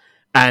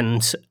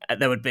 and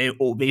there would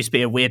always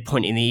be a weird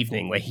point in the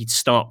evening where he'd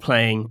start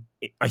playing.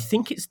 I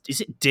think is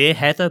it Dear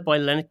Heather by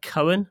Leonard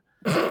Cohen?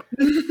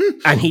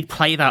 And he'd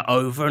play that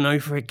over and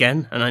over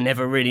again, and I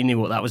never really knew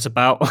what that was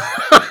about.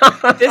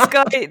 This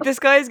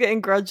guy is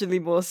getting gradually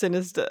more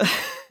sinister.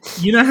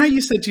 You know how you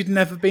said you'd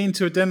never been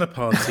to a dinner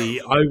party?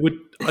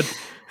 I'd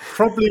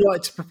probably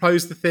like to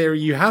propose the theory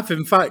you have,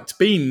 in fact,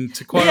 been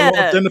to quite a lot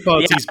of dinner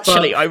parties,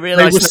 actually, but I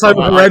realised they were so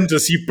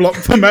horrendous you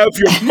blocked them out of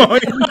your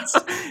mind.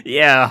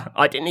 Yeah,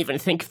 I didn't even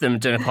think of them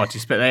dinner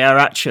parties, but they are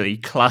actually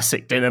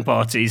classic dinner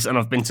parties, and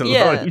I've been to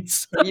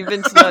loads. You've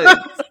been to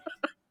loads.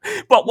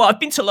 Well, I've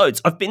been to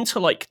loads. I've been to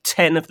like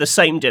 10 of the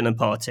same dinner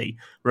party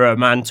where a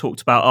man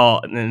talked about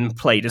art and then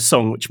played a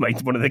song which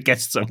made one of the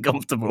guests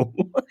uncomfortable.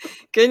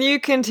 Can you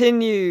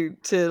continue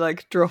to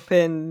like drop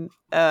in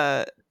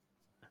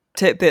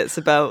tidbits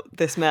about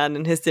this man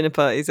and his dinner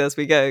parties as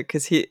we go?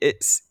 Because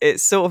it's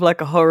sort of like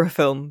a horror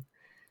film.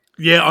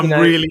 Yeah, I'm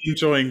really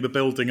enjoying the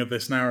building of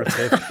this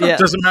narrative. It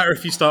doesn't matter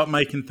if you start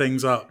making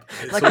things up.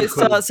 It's like it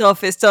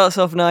starts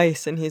off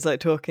nice, and he's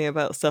like talking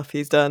about stuff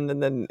he's done,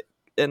 and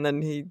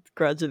then he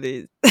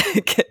gradually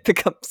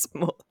becomes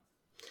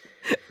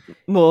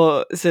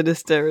more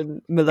sinister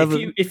and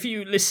malevolent. If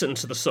you listen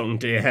to the song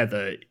 "Dear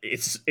Heather,"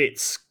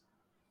 it's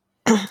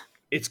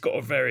got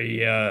a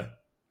very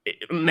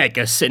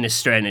mega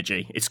sinister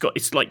energy.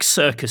 It's like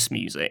circus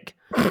music.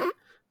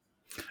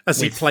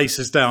 As he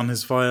places down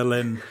his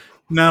violin,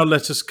 now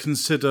let us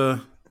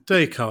consider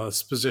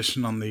Descartes'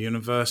 position on the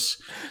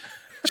universe.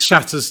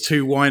 Shatters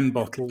 2 wine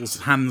bottles,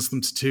 hands them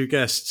to 2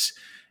 guests.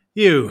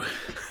 You,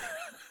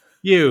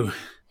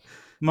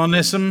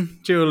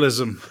 monism,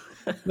 dualism.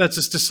 Let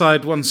us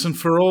decide once and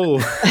for all.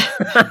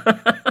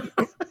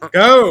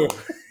 Go!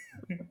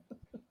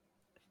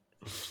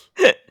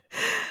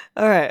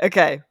 All right,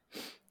 okay.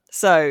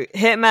 So,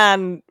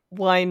 Hitman,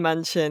 Wine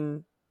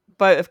Mansion,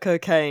 Boat of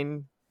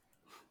Cocaine,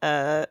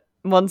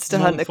 Monster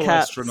Hunter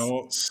Cats.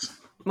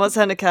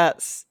 Monster Hunter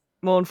Cats,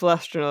 Mournful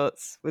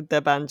Astronauts with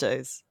their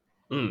banjos.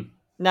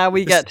 Now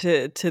we get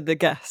to the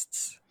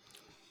guests.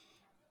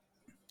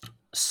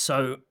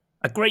 So,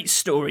 a great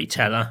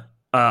storyteller.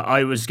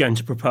 I was going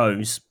to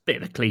propose, bit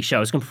of a cliche, I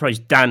was going to propose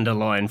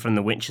Dandelion from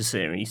the Witcher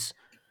series.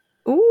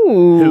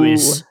 Ooh. Who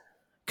is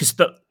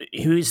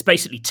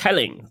basically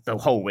telling the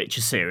whole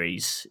Witcher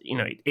series. You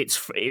know,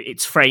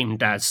 it's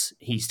framed as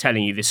he's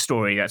telling you this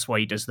story. That's why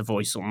he does the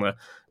voice on the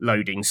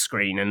loading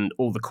screen, and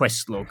all the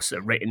quest logs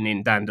are written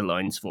in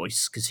Dandelion's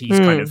voice because he's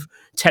kind of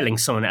telling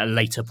someone at a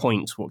later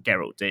point what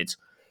Geralt did.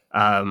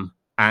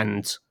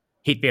 And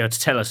he'd be able to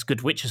tell us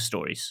good Witcher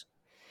stories.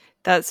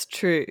 That's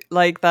true,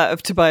 like that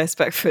of Tobias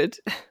Beckford.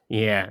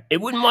 Yeah,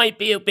 might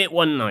be a bit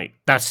one night.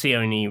 That's the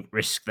only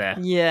risk there.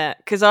 Yeah,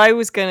 because I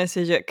was going to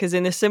suggest, because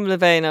in a similar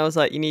vein, I was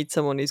like, you need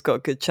someone who's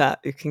got good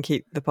chat, who can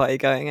keep the party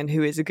going, and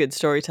who is a good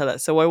storyteller.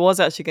 So I was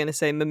actually going to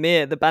say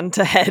Mimir, the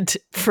banter head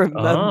from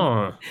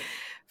God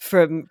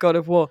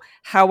of War.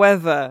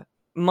 However,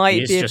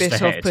 might be a bit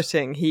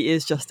off-putting. He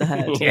is just a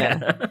head.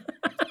 Yeah.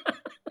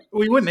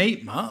 We wouldn't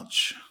eat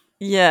much.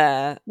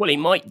 Yeah. Well, he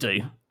might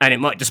do, and it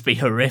might just be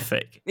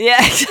horrific.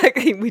 Yeah,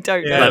 exactly. We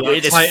don't know. Like we're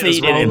just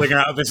feeding him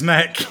out of his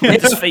neck. We're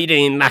just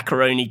feeding him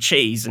macaroni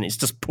cheese, and it's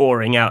just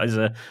pouring out as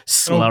a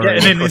slurry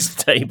across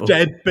the table.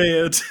 Dead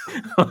beard.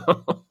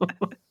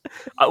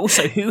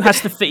 Also, who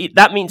has to feed?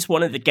 That means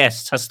one of the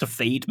guests has to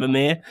feed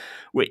Mimir,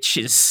 which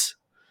is,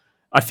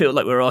 I feel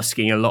like we're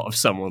asking a lot of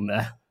someone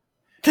there.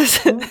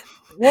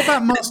 What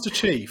about Master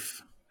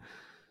Chief?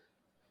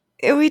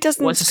 He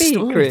doesn't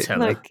speak.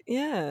 Like,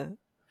 yeah.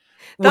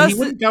 Well, he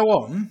wouldn't go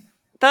on.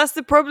 That's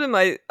the problem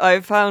I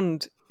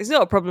found. It's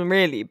not a problem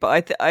really,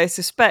 but I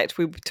suspect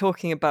we were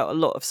talking about a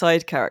lot of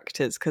side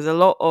characters, because a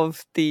lot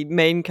of the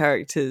main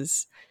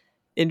characters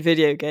in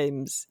video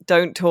games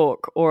don't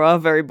talk or are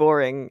very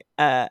boring,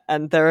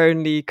 and their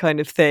only kind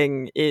of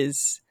thing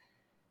is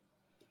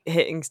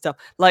hitting stuff.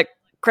 Like,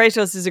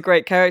 Kratos is a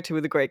great character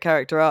with a great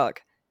character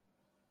arc.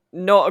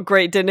 Not a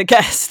great dinner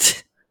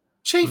guest.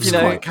 Chief's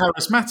quite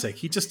charismatic.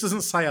 He just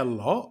doesn't say a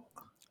lot.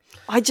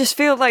 I just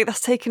feel like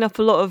that's taken up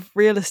a lot of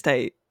real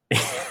estate.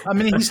 I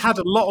mean, he's had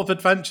a lot of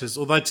adventures,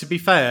 although to be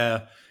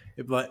fair,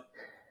 it'd be like,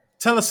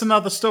 tell us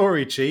another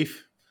story,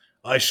 Chief.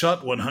 I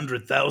shot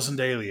 100,000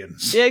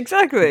 aliens. Yeah,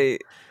 exactly.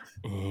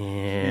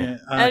 Yeah.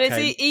 And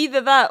it's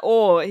either that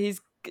or he's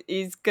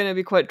going to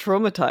be quite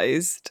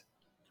traumatized.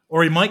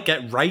 Or he might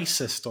get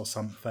racist or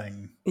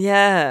something.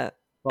 Yeah.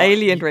 Like,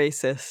 alien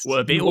racist. Well,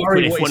 it'd be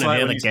awkward if one of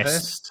the other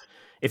guests...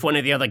 If one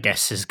of the other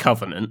guests is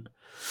Covenant.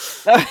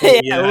 Oh,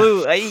 yeah.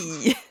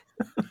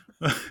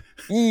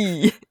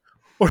 Ooh,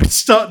 or it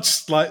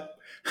starts like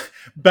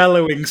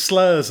bellowing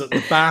slurs at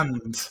the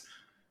band.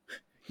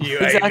 You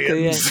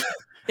aliens.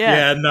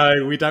 Yeah,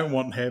 no, we don't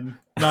want him.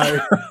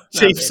 No,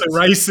 Chief's a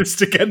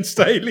racist against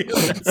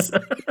aliens.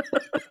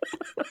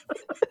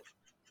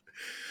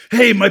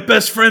 Hey, my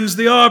best friend's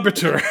the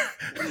Arbiter.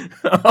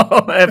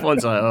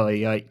 Everyone's like, oh,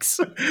 yikes.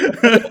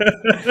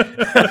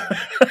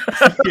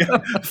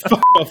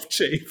 Fuck off,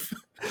 Chief.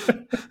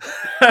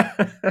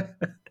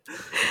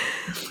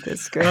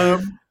 That's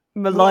great.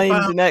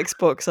 Maligned in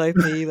Xbox IP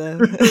there.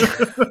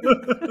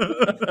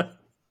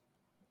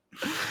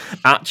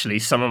 Actually,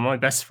 some of my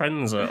best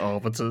friends are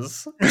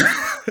Arbiters.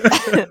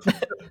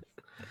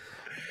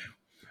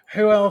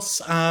 Who else?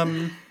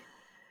 So,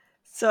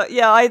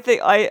 yeah, I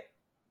think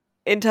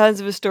in terms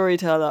of a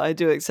storyteller, I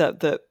do accept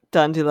that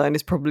Dandelion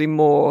is probably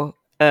more,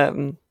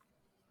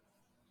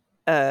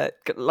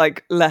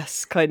 like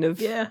less kind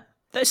of. Yeah,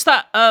 there's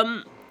that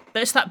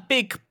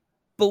big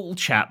bull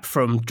chap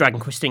from Dragon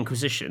Quest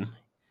Inquisition.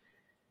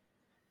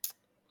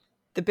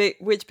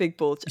 Which big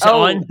bull? Is it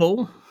Iron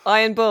Bull?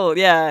 Iron Bull,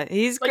 yeah,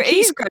 he's great.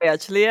 He's great,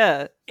 actually.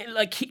 Yeah,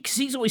 like because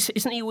he's always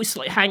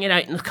like hanging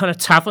out in the kind of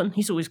tavern.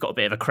 He's always got a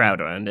bit of a crowd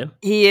around him.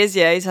 He is,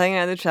 yeah. He's hanging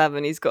out in the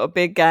tavern. He's got a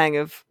big gang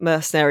of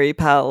mercenary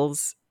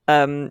pals.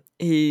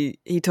 He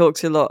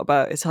talks a lot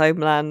about his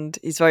homeland.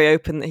 He's very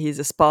open that he's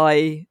a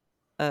spy.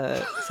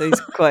 So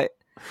he's quite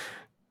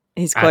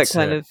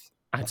kind of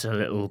adds a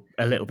little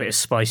bit of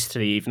spice to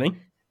the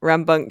evening.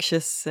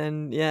 Rambunctious,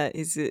 and yeah,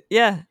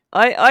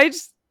 I'd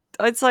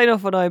sign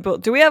off on Iron Bull.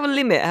 Do we have a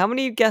limit? How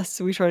many guests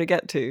are we trying to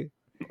get to?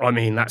 I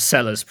mean, that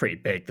cellar's pretty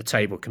big. The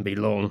table can be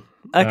long.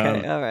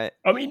 Okay, all right.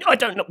 I mean, I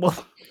don't know.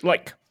 Well,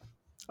 like,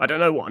 I don't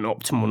know what an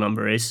optimal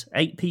number is.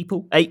 8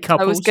 people? 8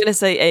 couples? I was going to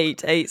say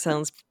 8. 8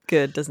 sounds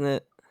good, doesn't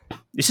it?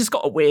 This has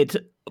got a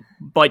weird...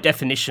 By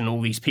definition,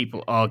 all these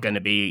people are going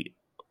to be,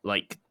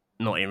 like,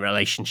 not in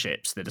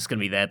relationships. They're just going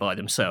to be there by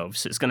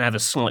themselves. So it's going to have a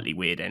slightly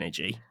weird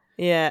energy.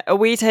 Yeah. Are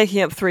we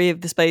taking up 3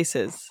 of the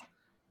spaces?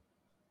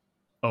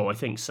 Oh, I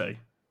think so.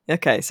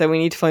 Okay, so we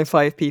need to find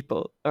 5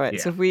 people. All right,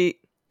 yeah. So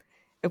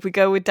if we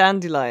go with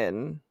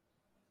Dandelion,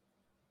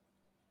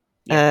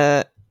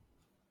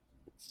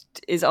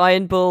 is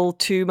Iron Bull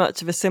too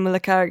much of a similar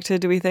character,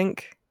 do we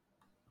think?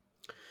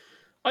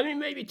 I mean,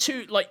 maybe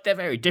 2, like, they're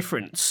very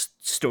different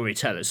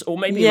storytellers. Or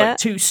maybe, like,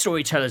 2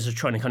 storytellers are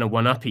trying to kind of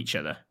one-up each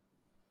other.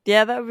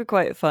 Yeah, that would be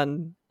quite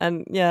fun.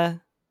 And, yeah.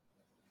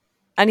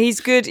 And he's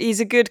good. He's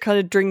a good kind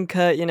of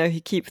drinker, you know,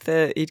 he'd keep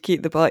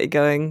the party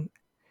going.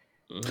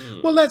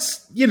 Well,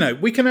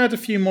 we can add a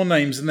few more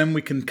names and then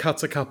we can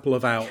cut a couple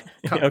of out.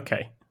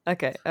 Okay,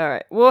 all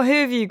right. Well, who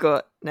have you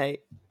got,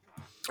 Nate?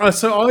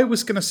 So I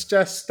was going to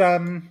suggest...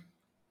 bloody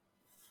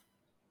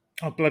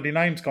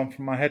name's gone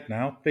from my head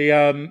now.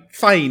 The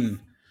Thane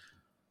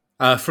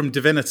from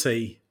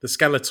Divinity, the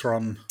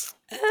Skeletron.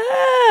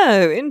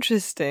 Oh,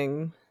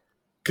 interesting.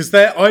 Because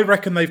I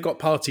reckon they've got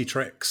party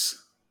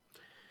tricks.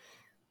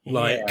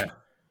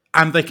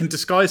 And they can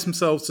disguise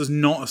themselves as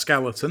not a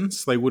skeleton,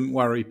 so they wouldn't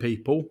worry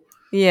people.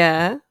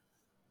 Yeah.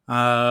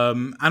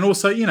 And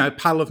also,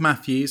 pal of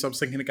Matthew's. I was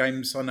thinking of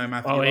games I know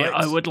Matthew likes.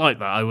 I would like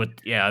that. I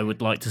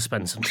would like to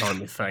spend some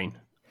time with Thane.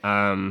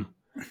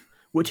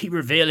 Would he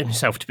reveal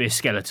himself to be a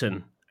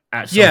skeleton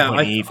at some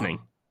point in the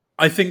evening?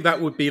 I think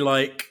that would be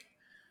like,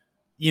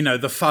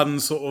 the fun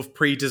sort of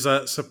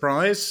pre-dessert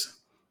surprise.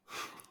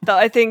 But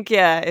I think,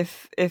 yeah,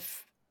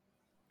 if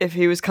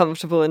he was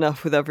comfortable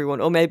enough with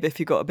everyone, or maybe if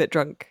he got a bit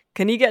drunk.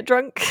 Can he get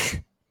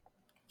drunk?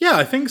 Yeah,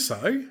 I think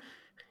so.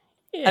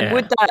 Yeah. And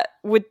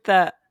would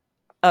that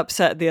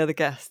upset the other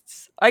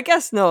guests? I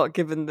guess not,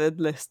 given the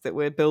list that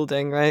we're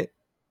building, right?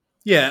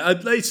 Yeah,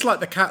 it's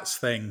like the cats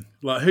thing.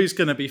 Like, who's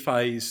going to be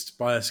fazed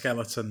by a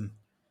skeleton?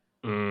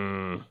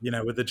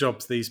 With the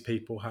jobs these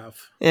people have.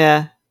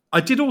 Yeah. I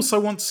did also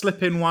want to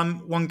slip in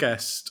one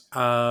guest.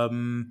 There's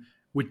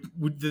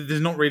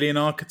not really an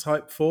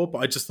archetype for, but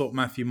I just thought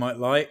Matthew might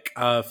like,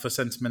 for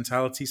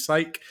sentimentality's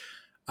sake.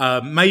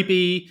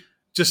 Maybe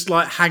just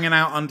like hanging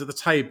out under the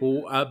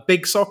table.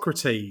 Big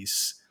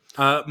Socrates.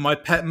 My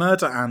pet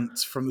murder ant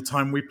from the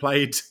time we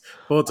played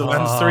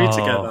Borderlands 3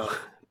 together.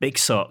 Big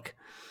Sock.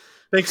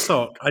 Big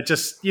Sock. I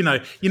just,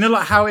 like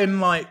how in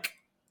like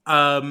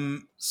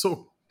sort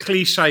of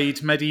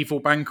cliched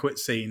medieval banquet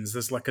scenes,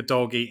 there's like a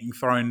dog eating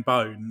thrown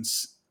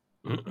bones.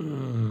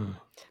 Mm-mm.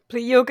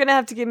 But you're going to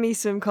have to give me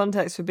some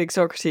context for Big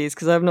Socrates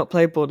because I've not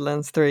played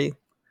Borderlands 3.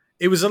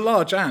 It was a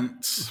large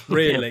ant,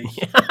 really.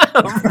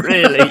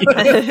 Really?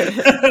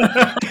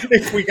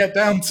 If we get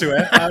down to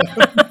it.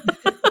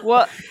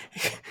 What?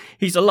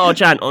 He's a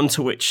large ant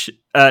onto which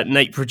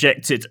Nate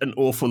projected an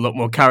awful lot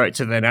more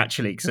character than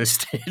actually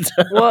existed.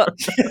 What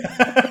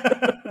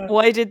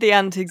Why did the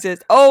ant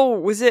exist? Oh,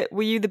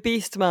 were you the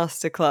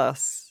Beastmaster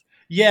class?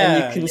 Yeah.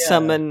 And you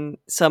can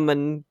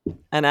summon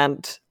an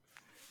ant.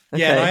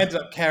 Okay. Yeah, and I ended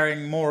up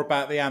caring more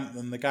about the ant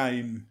than the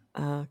game.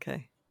 Oh,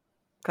 okay.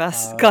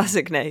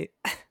 Classic Nate.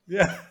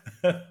 Yeah.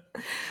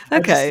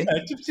 Okay.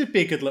 Just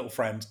be a good little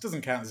friend.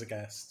 Doesn't count as a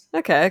guest.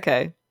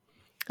 Okay.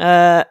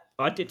 I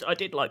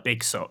did like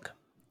Big Sock.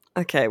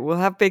 Okay, we'll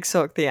have Big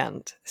Sock the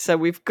ant. So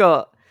we've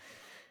got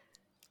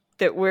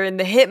that we're in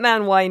the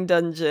Hitman Wine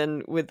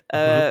Dungeon with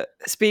a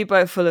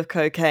speedboat full of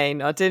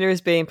cocaine. Our dinner is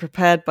being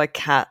prepared by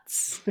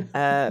cats.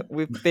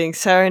 We're being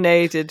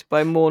serenaded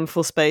by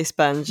mournful space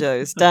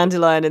banjos.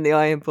 Dandelion and the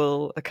Iron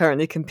Bull are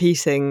currently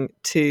competing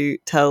to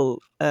tell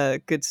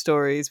good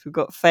stories. We've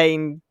got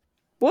Fane.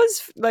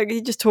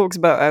 He just talks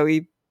about how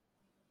he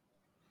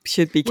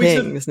should be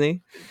king, isn't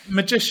he?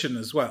 Magician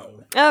as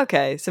well.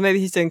 Okay, so maybe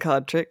he's doing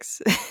card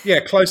tricks.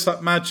 Yeah,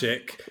 close-up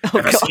magic.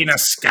 Ever seen a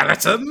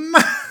skeleton?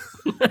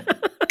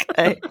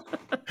 Okay.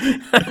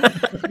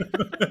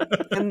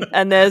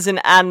 and there's an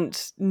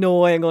ant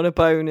gnawing on a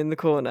bone in the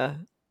corner.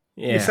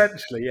 Yeah.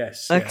 Essentially,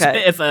 yes.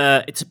 Okay.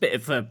 It's a bit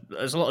of a.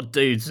 There's a lot of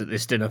dudes at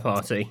this dinner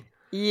party.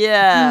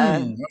 Yeah.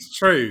 That's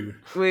true.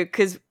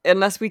 Because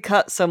unless we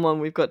cut someone,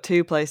 we've got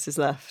 2 places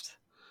left.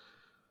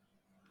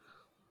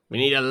 We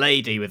need a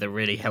lady with a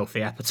really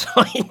healthy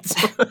appetite.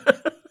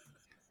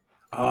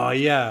 Oh,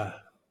 yeah.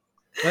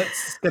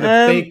 Let's get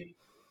a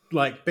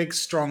big,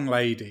 strong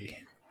lady.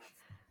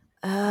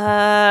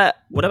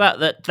 What about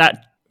the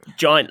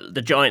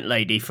giant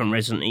lady from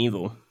Resident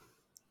Evil?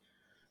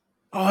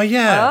 Oh,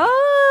 yeah.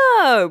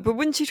 Oh, but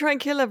wouldn't she try and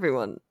kill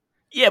everyone?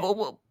 Yeah,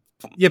 but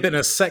Yeah, but in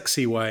a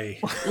sexy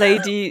way.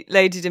 Lady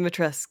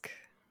Dimitrescu.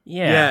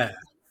 Yeah.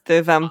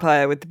 The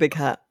vampire with the big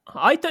hat.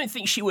 I don't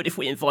think she would if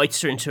we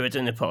invited her into a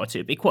dinner party.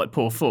 It'd be quite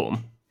poor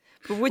form.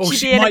 But would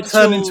she might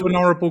turn into an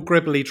horrible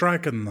gribbly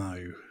dragon,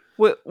 though.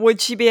 Would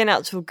she be an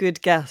actual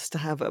good guest to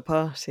have at a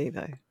party,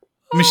 though?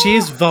 I mean, she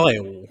is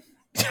vile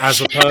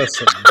as a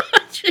person.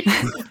 She's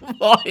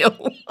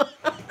vile.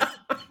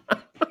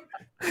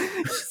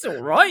 She's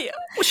all right.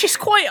 Well, she's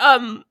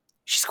quite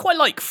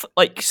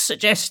like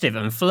suggestive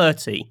and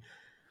flirty.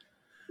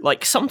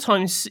 Like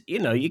sometimes,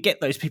 you get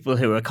those people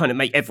who are kind of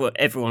make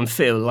everyone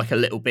feel like a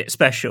little bit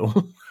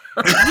special.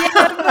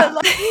 Yeah,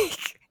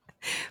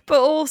 but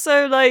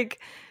also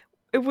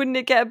wouldn't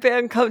it get a bit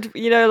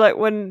uncomfortable? Like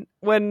when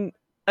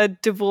a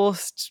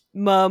divorced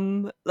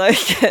mum,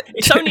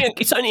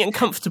 it's only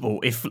uncomfortable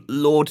if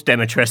Lord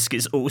Dimitrescu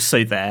is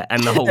also there,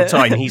 and the whole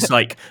time he's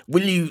like,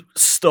 "Will you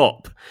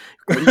stop?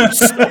 Will you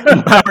stop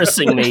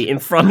embarrassing me in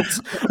front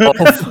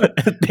of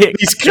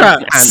these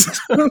cats?"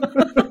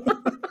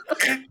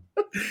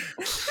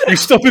 You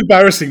stop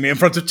embarrassing me in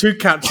front of 2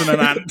 cats and an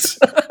ant.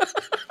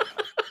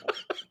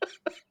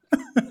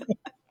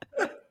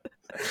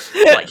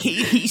 Like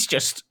he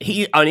just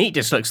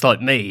looks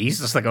like me. He's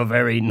just like a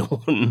very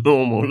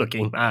normal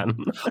looking man.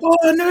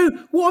 Oh no!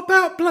 What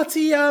about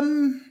bloody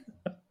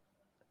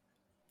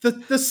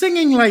the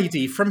singing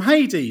lady from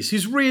Hades,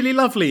 who's really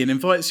lovely and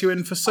invites you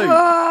in for soup?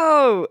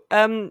 Oh,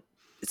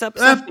 is that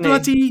Persephone?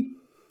 Bloody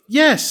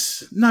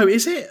yes. No,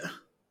 is it?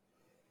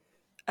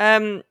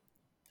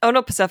 Oh,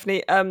 not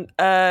Persephone.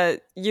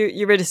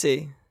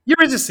 Eurydice.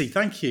 Eurydice,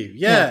 thank you.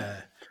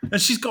 Yeah.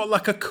 And she's got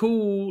like a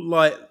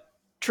cool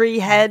tree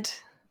head.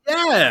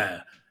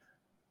 Yeah.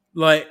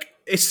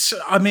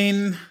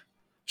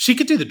 She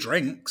could do the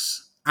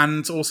drinks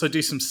and also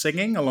do some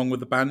singing along with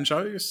the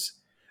banjos.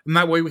 And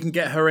that way we can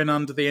get her in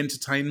under the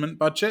entertainment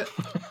budget.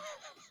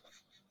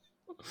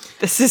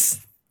 It's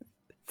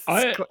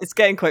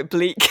getting quite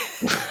bleak.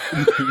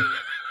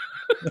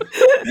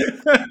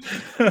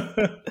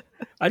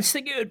 I just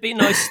think it would be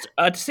nice.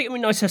 To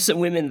have some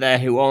women there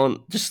who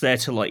aren't just there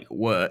to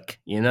work,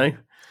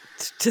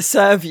 to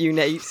serve you,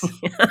 Nate.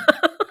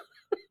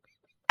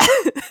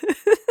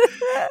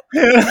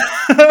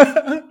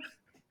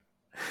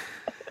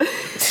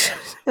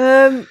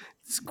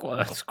 It's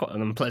quite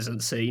an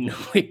unpleasant scene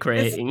we're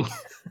creating.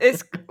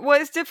 It's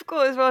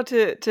difficult as well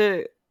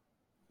to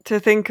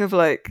think of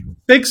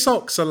Big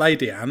Sock's a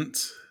lady ant.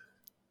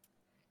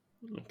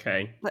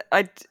 Okay.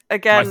 I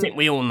think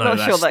we all know not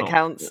that's sure that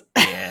counts.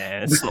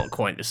 Yeah, it's not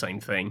quite the same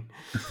thing.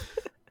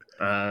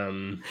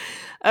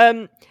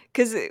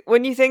 Because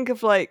when you think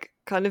of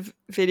kind of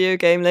video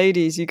game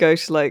ladies, you go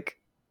to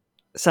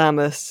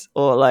Samus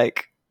or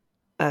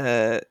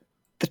the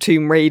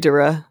Tomb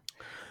Raiderer,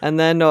 and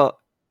they're not.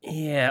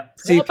 Yeah.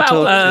 Super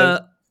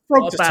talkative.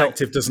 Frog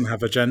Detective doesn't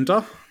have a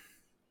gender.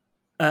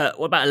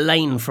 What about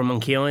Elaine from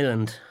Monkey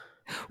Island?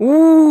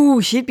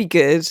 Ooh, she'd be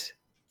good.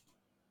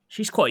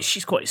 She's quite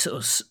sort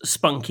of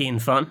spunky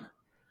and fun.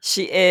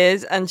 She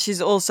is, and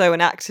she's also an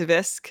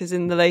activist because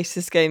in the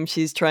latest game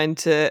she's trying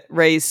to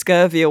raise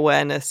scurvy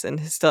awareness and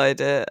has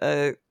started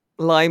a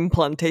lime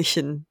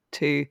plantation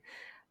to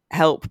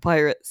help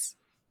pirates.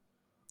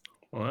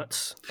 Well,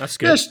 that's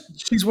good. Yeah,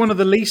 she's one of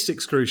the least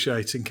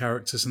excruciating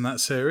characters in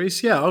that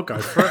series. Yeah, I'll go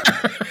for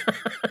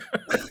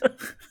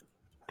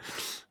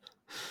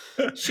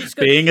it. She's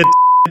being a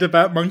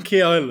about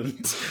Monkey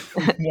Island.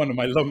 One of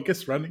my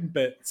longest running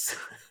bits.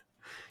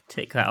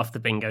 Tick that off the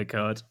bingo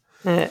card.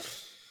 Yeah.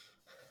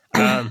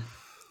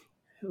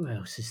 Who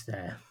else is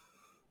there?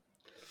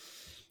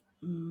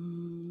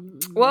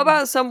 What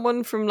about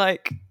someone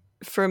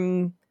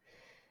from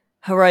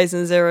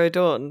Horizon Zero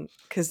Dawn?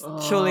 Because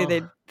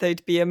surely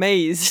they'd be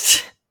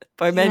amazed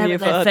by many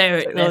of our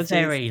technologies.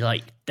 They're very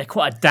they're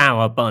quite a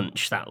dour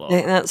bunch. That lot.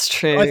 Yeah, that's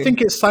true. I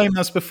think it's same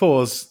as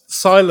before.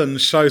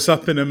 Silence shows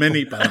up in a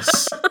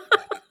minibus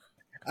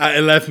at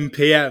 11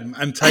 p.m.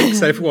 and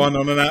takes everyone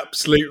on an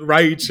absolute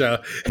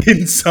rager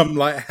in some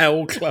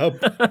hell club.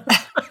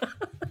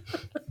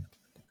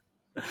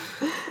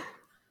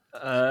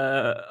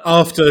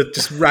 After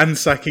just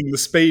ransacking the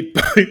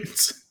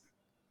speedboat.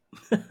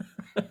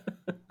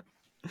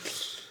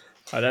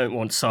 I don't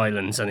want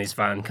Silence and his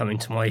van coming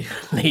to my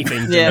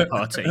leaving dinner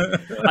party.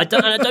 I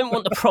don't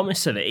want the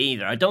promise of it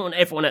either. I don't want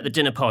everyone at the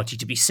dinner party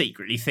to be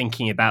secretly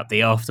thinking about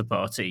the after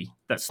party.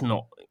 That's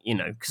not,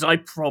 because I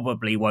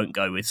probably won't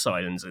go with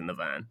Silence in the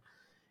van.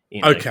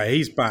 Okay,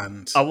 he's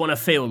banned. I want to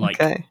feel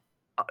like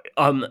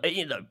I'm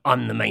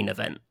the main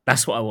event.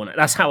 That's what I want.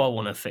 That's how I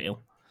want to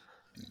feel.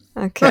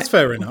 Okay, that's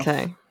fair enough.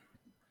 Okay.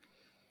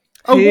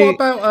 What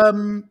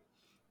about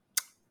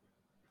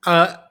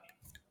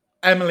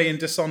Emily in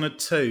Dishonored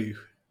 2?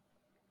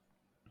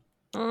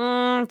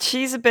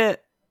 She's a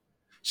bit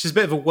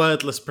of a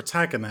wordless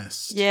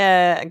protagonist.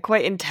 Yeah, and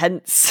quite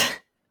intense.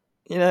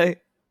 Yeah,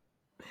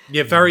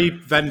 very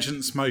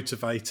vengeance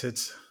motivated,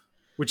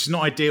 which is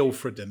not ideal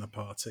for a dinner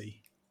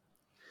party.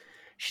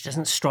 She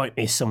doesn't strike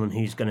me as someone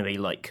who's going to be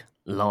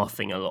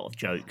laughing a lot of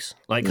jokes.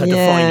 Her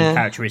defining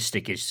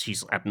characteristic is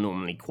she's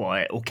abnormally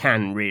quiet, or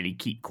can really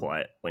keep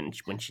quiet when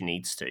she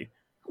needs to.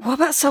 What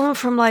about someone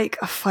from a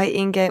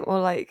fighting game, or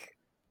like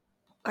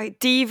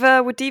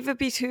D.Va? Would D.Va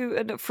be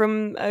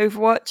from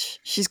Overwatch?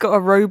 She's got a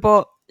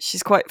robot.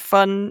 She's quite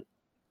fun.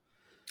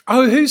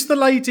 Oh, who's the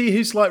lady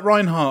who's like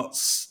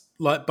Reinhardt's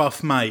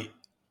buff mate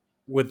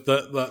with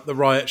the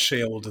riot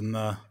shield and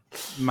the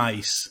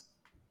mace?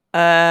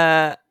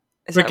 Brigitte.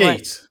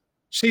 Right?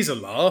 She's a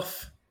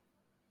laugh.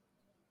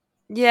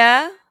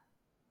 Yeah.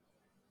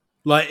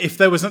 If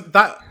there wasn't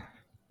that,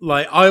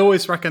 I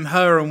always reckon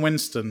her and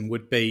Winston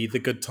would be the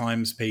good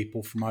times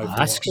people from Overwatch.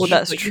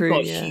 That's true.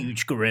 You've got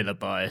huge gorilla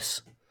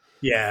bias.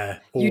 Yeah,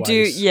 always. You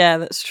do. Yeah,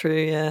 that's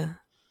true. Yeah.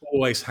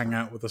 Always hang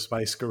out with a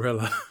space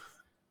gorilla.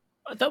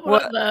 Is there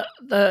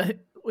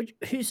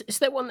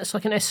one that's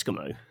like an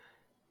Eskimo?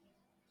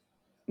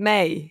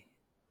 May.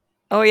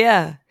 Oh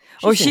yeah.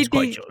 She'd be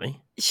quite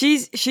jolly.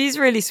 She's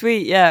really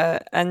sweet, yeah,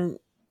 and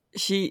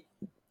she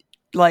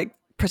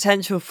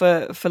potential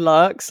for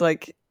larks,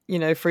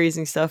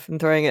 freezing stuff and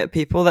throwing it at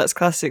people. That's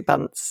classic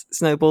Bants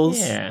snowballs.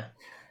 Yeah,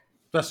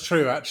 that's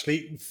true.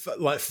 Actually,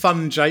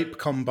 fun jape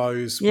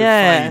combos with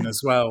Fane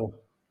as well.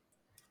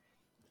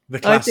 The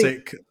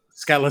classic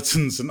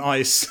skeletons and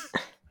ice.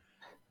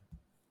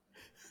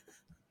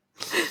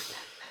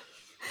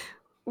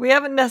 We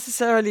haven't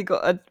necessarily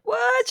got a.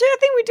 Well, actually, I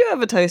think we do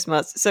have a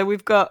Toastmaster. So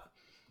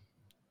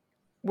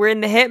we're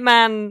in the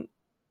Hitman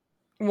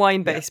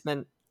wine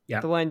basement,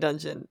 the wine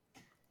dungeon.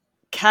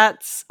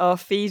 Cats are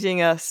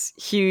feeding us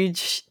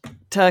huge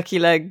turkey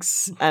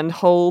legs and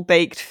whole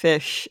baked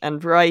fish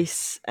and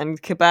rice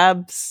and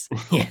kebabs.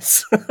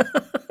 Yes.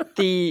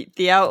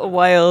 The Outer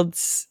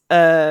Wilds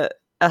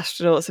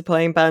astronauts are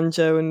playing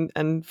banjo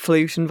and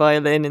flute and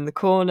violin in the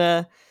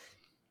corner.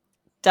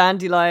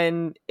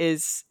 Dandelion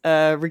is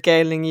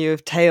regaling you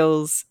of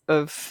tales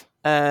of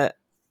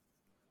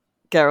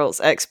Geralt's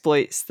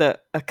exploits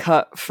that are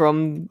cut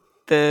from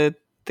the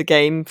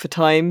game for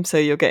time, so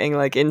you're getting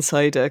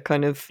insider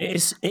kind of.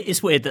 It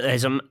is weird that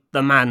there's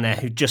the man there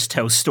who just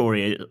tells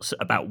stories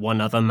about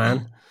one other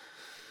man.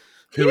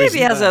 He maybe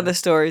has other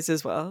stories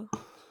as well.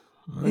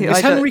 Is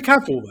Henry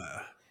Cavill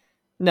there?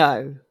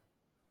 No,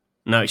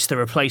 it's the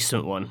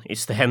replacement one.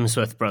 It's the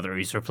Hemsworth brother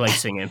who's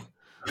replacing him.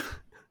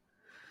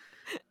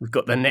 We've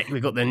got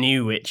the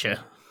new Witcher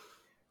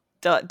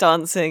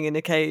dancing in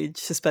a cage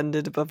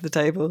suspended above the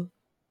table.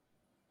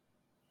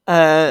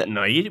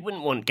 No, you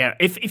wouldn't want Geralt.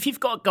 If you've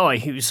got a guy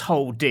whose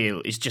whole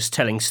deal is just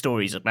telling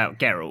stories about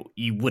Geralt,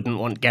 you wouldn't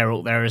want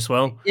Geralt there as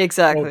well.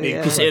 Exactly.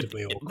 Because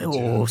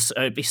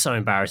it'd be so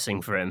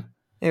embarrassing for him.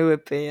 It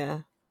would be,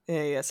 yeah.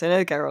 So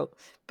no Geralt.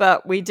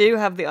 But we do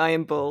have the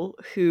Iron Bull,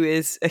 who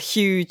is a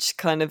huge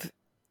kind of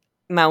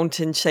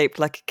mountain shaped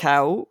like a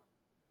cow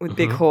with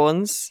big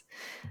horns.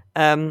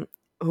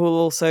 Who will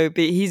also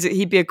be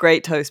he'd be a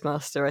great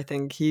Toastmaster, I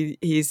think.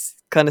 He's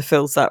kind of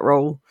fills that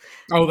role.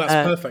 Oh, that's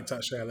perfect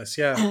actually, Alice.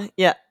 Yeah.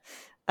 Yeah.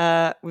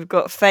 We've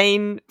got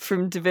Fane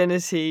from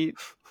Divinity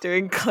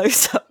doing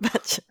close up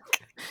magic.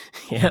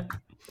 Yep.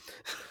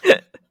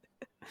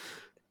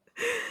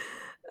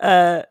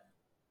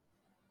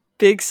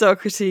 Big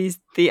Socrates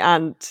the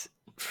ant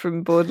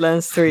from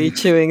Borderlands 3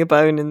 chewing a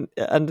bone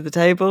under the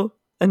table,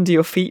 under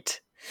your feet.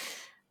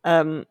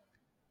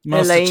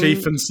 Master Elaine...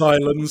 Chief and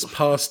Silence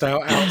passed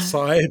out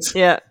outside.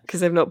 Yeah, because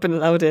they've not been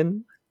allowed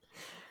in.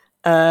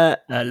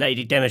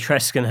 Lady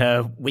Demetresque and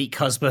her weak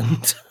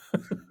husband.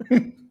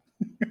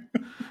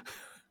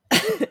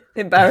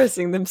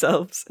 Embarrassing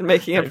themselves and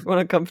making everyone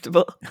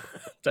uncomfortable.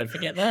 Don't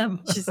forget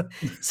them. She's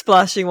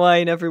splashing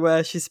wine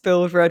everywhere. She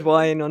spilled red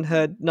wine on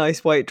her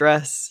nice white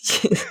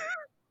dress.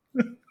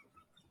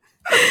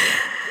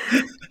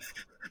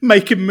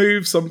 Making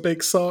moves on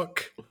Big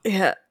Sock.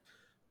 Yeah.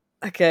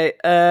 Okay.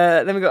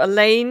 Then we got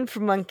Elaine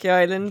from Monkey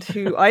Island,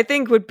 who I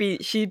think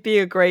she'd be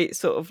a great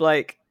sort of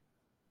like,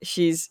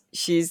 she's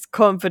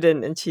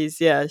confident and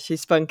she's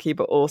spunky,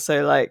 but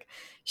also like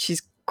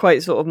she's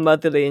quite sort of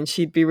motherly, and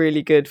she'd be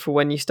really good for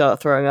when you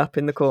start throwing up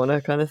in the corner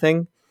kind of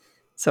thing.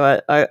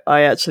 So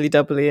I actually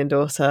doubly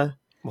endorse her.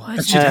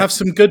 And she'd have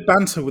some good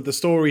banter with the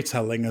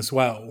storytelling as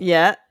well.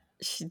 Yeah,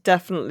 she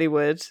definitely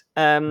would.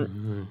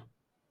 And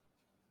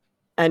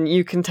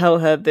you can tell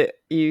her that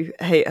you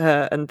hate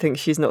her and think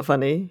she's not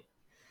funny,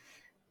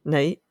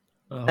 Nate.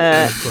 Oh,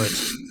 awkward.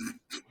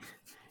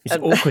 It's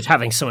awkward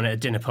having someone at a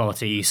dinner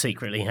party you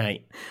secretly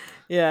hate.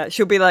 Yeah,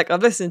 she'll be like,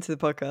 I've listened to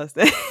the podcast.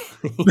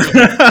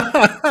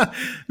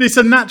 It's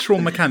a natural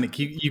mechanic.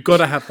 You've got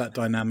to have that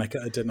dynamic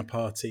at a dinner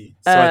party.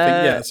 So I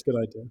think, it's a good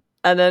idea.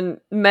 And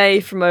then May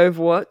from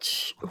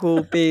Overwatch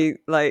will be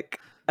like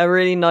a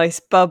really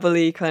nice,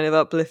 bubbly, kind of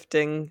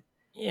uplifting,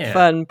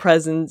 fun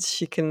presence.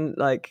 She can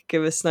like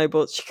give us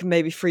snowballs. She can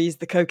maybe freeze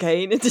the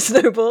cocaine into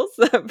snowballs.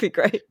 That would be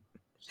great.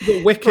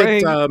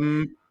 Wicked,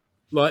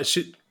 like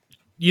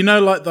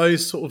like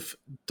those sort of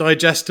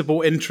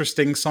digestible,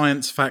 interesting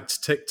science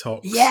fact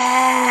TikToks.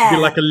 Yeah, be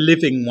like a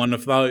living one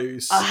of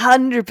those.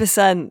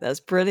 100%.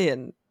 That's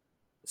brilliant.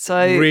 So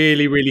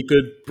really, really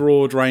good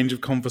broad range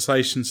of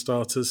conversation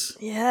starters.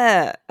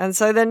 Yeah, and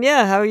so then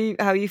how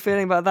are you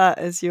feeling about that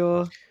as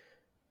your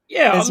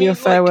your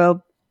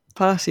farewell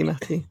party,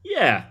 Matthew?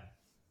 Yeah,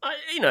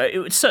 it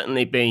would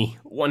certainly be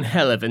one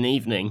hell of an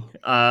evening.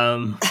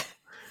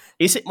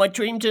 Is it my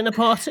dream dinner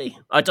party?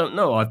 I don't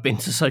know. I've been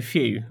to so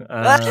few,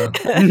 but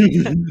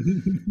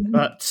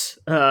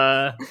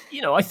I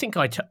think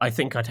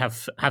I'd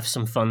have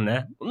some fun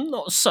there. I'm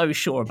not so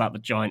sure about the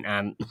giant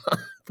ant,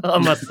 I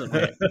must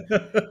admit.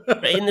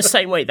 But in the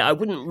same way that I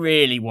wouldn't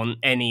really want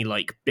any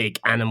like big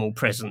animal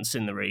presence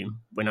in the room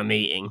when I'm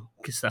eating,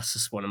 because that's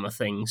just one of my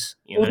things.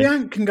 The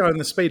ant can go in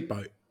the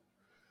speedboat.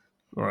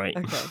 Right.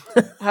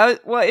 Okay.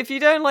 If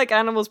you don't like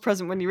animals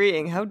present when you're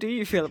eating, how do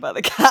you feel about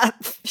the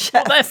cat?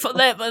 Well,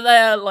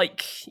 they're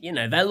like,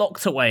 they're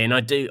locked away, and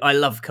I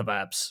love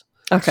kebabs.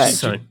 Okay.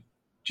 So,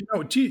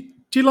 do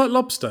you like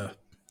lobster?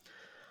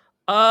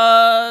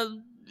 I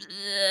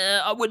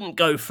wouldn't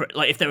go for it.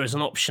 Like, if there was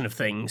an option of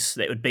things,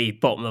 that would be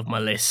bottom of my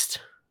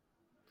list.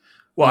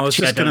 Well, I was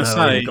just going to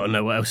say, I've got to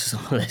know what else is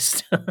on the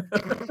list.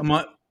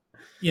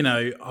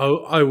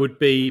 I would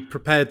be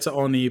prepared to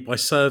honour you by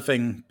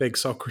serving Big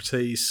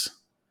Socrates.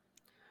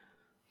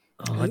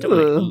 Oh, I don't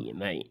want to eat you,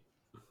 mate.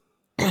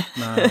 No,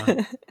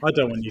 I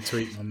don't want you to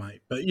eat my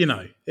mate. But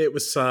it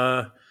was.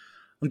 I'm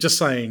just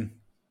saying,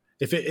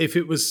 if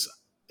it was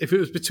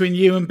between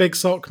you and Big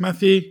Sock,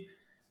 Matthew,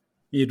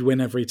 you'd win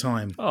every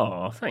time.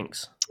 Oh,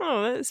 thanks.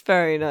 Oh, that's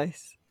very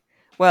nice.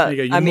 Well, there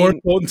you go. You're more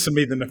important to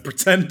me than a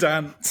pretend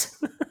ant.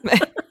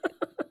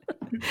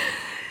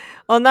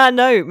 On that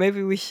note,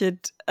 maybe we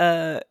should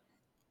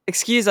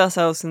excuse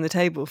ourselves from the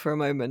table for a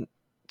moment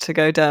to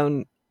go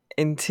down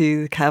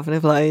into the Cavern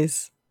of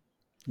Lies.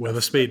 Where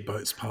the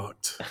speedboat's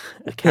parked.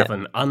 A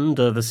cavern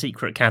under the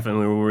secret cavern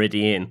we're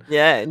already in.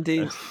 Yeah,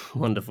 indeed.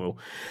 Wonderful.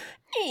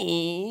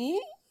 The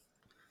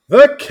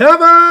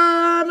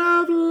Cavern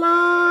of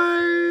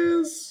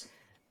Lies!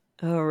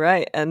 All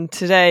right, and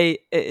today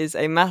it is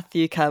a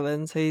Matthew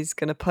cavern, so he's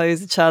going to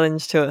pose a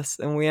challenge to us,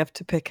 and we have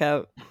to pick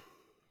out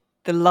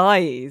the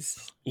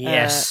lies.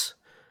 Yes.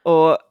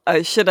 Or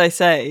should I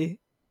say,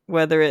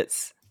 whether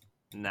it's...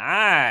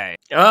 Nice.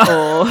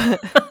 Or...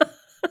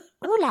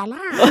 Ooh la la.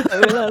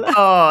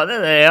 Oh,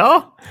 there they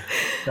are.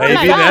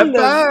 Maybe they're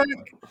back.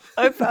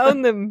 I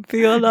found them for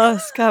your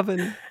last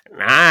cavern.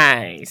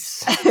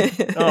 Nice.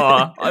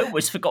 Oh, I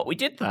always forgot we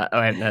did that.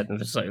 I haven't had them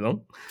for so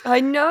long. I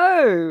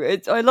know.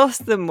 I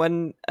lost them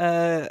when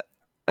I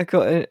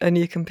got a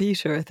new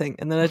computer, I think,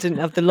 and then I didn't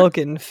have the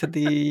login for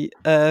the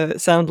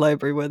sound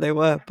library where they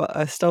were, but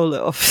I stole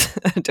it off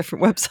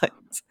different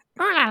websites.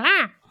 Ooh la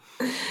la.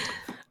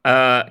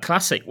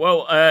 Classic.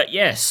 Well,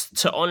 yes,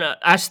 to honour,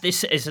 as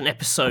this is an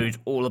episode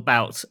all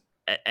about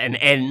an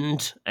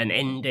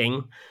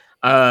ending,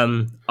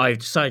 I've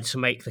decided to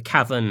make the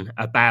cavern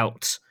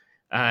about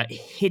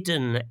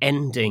hidden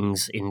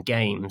endings in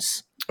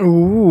games.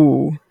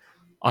 Ooh.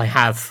 I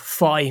have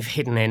 5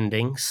 hidden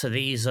endings, so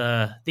these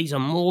are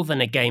more than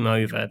a game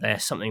over. They're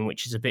something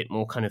which is a bit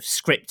more kind of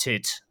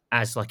scripted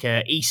as like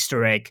a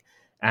Easter egg,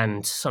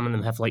 and some of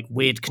them have like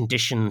weird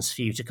conditions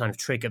for you to kind of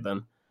trigger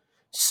them.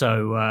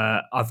 So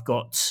I've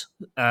got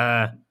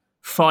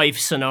 5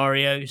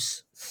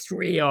 scenarios.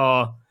 3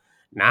 are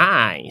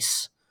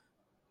nice.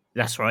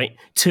 That's right.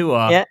 2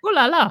 are ooh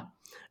la la.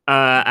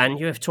 And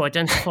you have to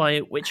identify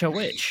which are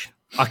which.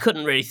 I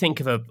couldn't really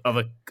think of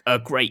a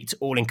great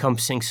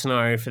all-encompassing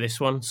scenario for this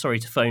one. Sorry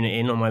to phone it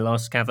in on my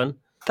last cavern.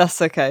 That's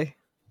okay.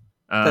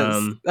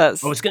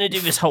 That's... I was going to do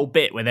this whole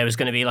bit where there was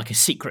going to be like a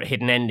secret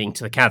hidden ending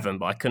to the cavern,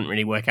 but I couldn't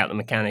really work out the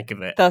mechanic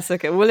of it. That's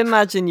okay. We'll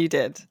imagine you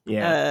did.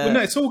 Yeah. Well, no,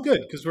 it's all good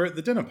because we're at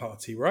the dinner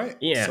party, right?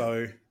 Yeah.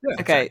 So, yeah.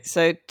 Okay,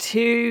 so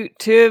two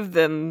of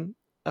them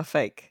are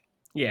fake.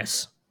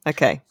 Yes.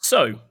 Okay.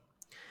 So,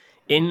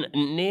 in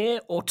Nier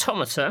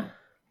Automata,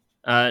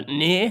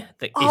 Nier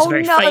that is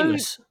very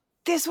famous.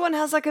 This one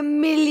has like a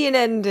million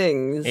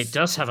endings. It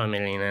does have a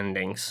million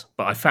endings,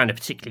 but I found a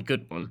particularly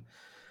good one.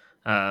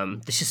 I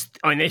was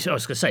going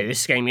to say,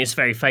 this game is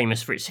very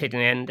famous for its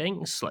hidden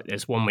endings. Like,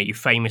 there's one where you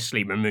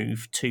famously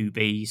remove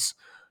 2B's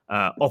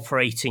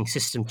operating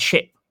system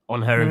chip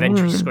on her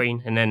inventory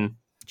screen and then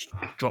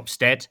drops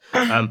dead.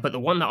 But the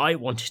one that I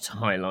wanted to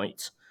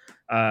highlight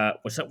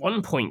was at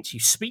one point you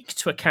speak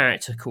to a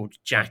character called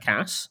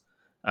Jackass,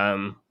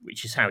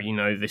 which is how you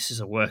know this is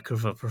a work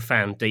of a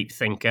profound deep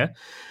thinker,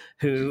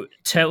 who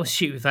tells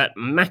you that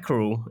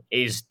mackerel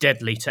is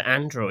deadly to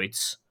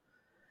androids.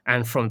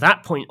 And from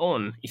that point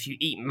on, if you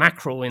eat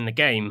mackerel in the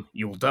game,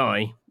 you'll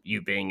die, you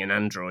being an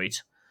android.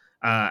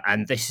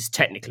 And this is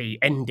technically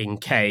ending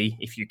K,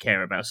 if you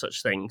care about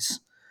such things.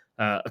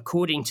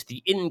 According to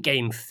the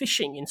in-game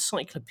fishing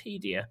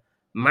encyclopedia,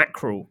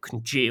 mackerel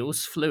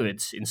congeals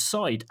fluids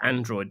inside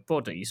android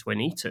bodies when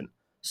eaten,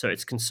 so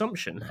its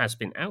consumption has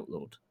been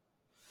outlawed.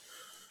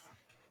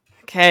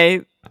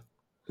 Okay,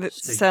 that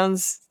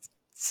sounds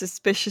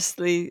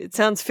suspiciously... It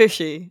sounds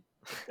fishy.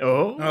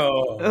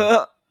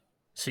 Oh.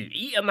 So you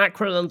eat a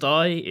mackerel and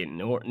die in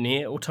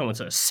Nier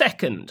Automata.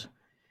 Second,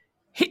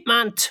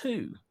 Hitman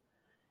 2.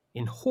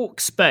 In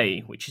Hawke's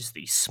Bay, which is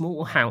the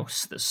small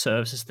house that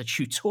serves as the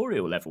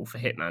tutorial level for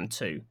Hitman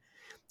 2,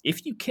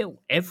 if you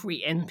kill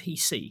every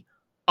NPC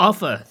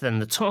other than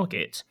the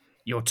target,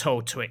 you're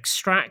told to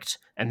extract,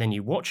 and then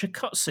you watch a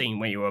cutscene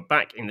where you are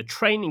back in the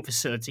training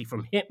facility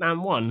from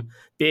Hitman 1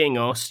 being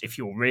asked if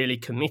you're really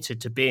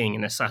committed to being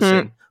an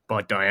assassin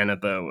by Diana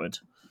Burwood.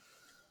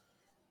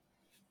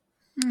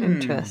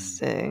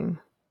 Interesting.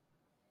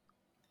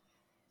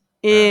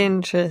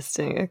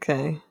 Interesting,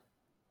 okay.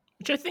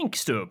 Which I think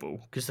is doable,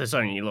 because there's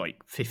only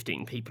like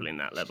 15 people in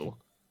that level.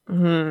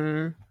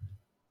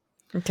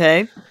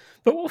 Okay.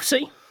 But we'll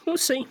see. We'll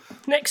see.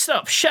 Next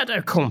up,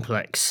 Shadow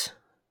Complex.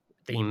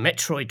 The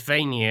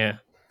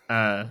Metroidvania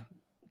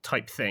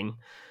type thing.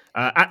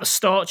 At the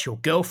start, your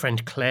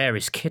girlfriend Claire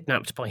is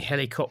kidnapped by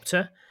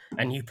helicopter,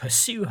 and you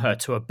pursue her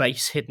to a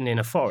base hidden in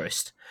a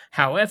forest.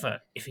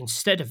 However, if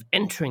instead of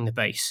entering the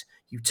base,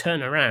 you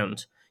turn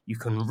around, you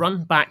can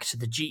run back to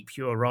the jeep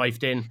you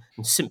arrived in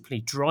and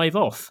simply drive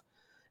off,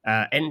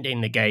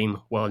 ending the game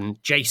when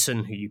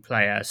Jason, who you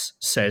play as,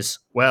 says,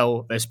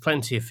 well, there's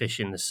plenty of fish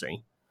in the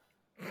sea.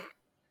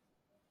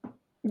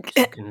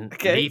 So you can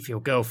leave your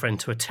girlfriend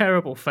to a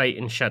terrible fate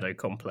in Shadow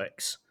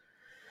Complex.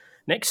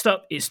 Next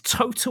up is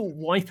Total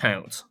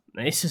Wipeout.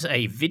 Now, this is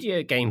a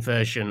video game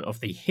version of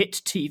the hit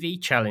TV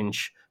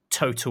challenge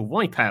Total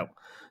Wipeout,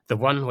 the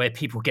one where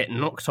people get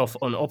knocked off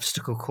on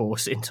obstacle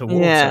course into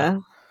water. Yeah.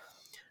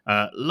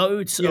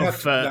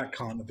 That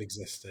can't have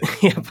existed.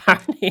 Yeah,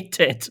 apparently it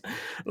did.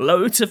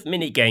 Loads of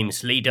mini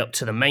games lead up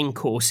to the main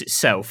course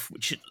itself,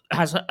 which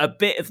has a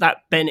bit of that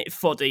Bennett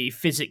Foddy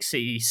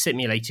physicsy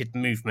simulated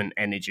movement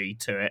energy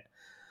to it.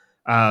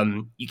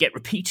 You get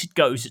repeated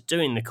goes at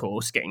doing the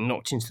course, getting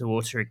knocked into the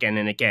water again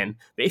and again.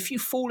 But if you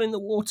fall in the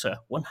water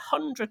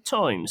 100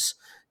 times,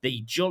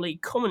 the jolly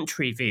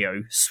commentary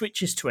VO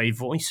switches to a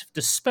voice of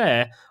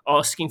despair,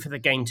 asking for the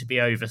game to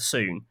be over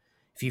soon.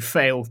 If you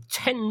fail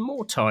 10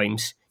 more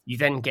times, you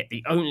then get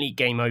the only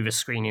game over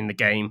screen in the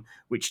game,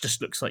 which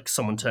just looks like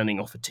someone turning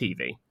off a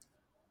TV.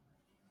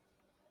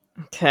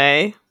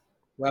 Okay.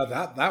 Well,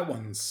 that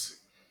one's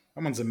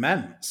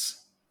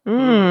immense.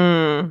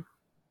 And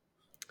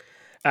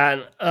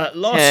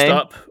last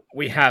up,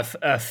 we have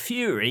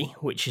Fury,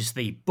 which is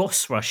the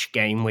boss rush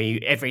game where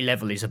every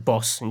level is a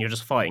boss and you're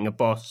just fighting a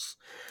boss.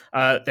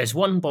 There's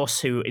one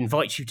boss who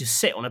invites you to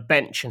sit on a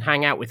bench and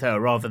hang out with her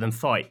rather than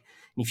fight.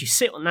 And if you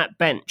sit on that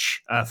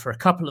bench for a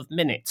couple of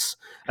minutes,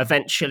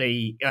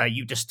 eventually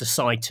you just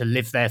decide to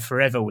live there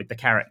forever with the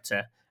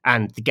character,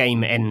 and the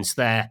game ends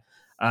there,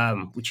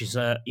 which is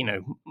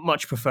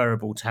much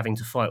preferable to having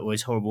to fight all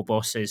those horrible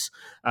bosses.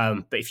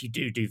 But if you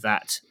do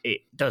that,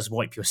 it does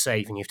wipe your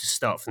save, and you have to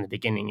start from the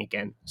beginning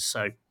again.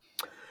 So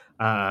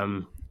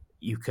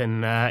you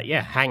can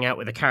hang out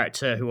with a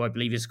character who I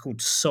believe is called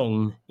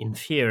Song in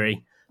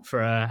Fury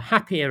for a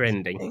happier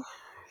ending.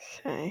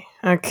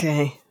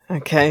 Okay.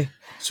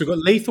 So we've got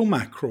Lethal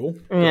Mackerel.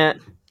 Yeah.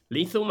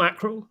 Lethal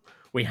Mackerel.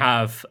 We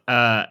have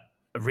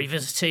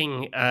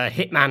revisiting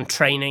Hitman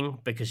training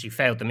because you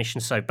failed the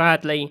mission so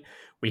badly.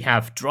 We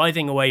have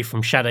driving away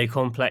from Shadow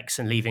Complex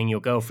and leaving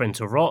your girlfriend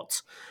to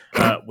rot.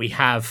 We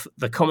have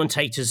the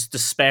commentators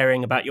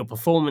despairing about your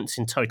performance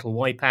in Total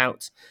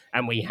Wipeout.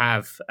 And we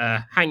have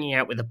hanging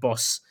out with a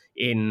boss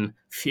in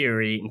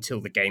Fury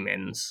until the game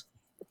ends.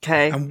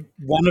 Okay. And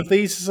one of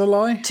these is a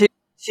lie?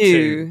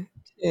 Two.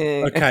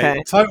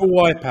 Okay. Total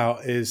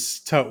Wipeout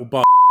is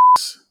total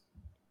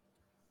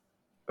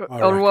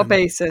On what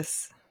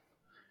basis?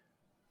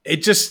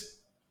 It just...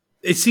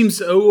 It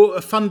seems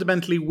a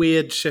fundamentally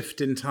weird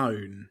shift in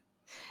tone.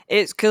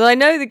 It's because I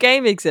know the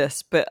game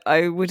exists, but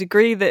I would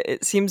agree that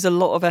it seems a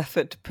lot of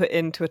effort to put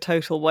into a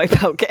Total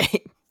Wipeout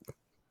game.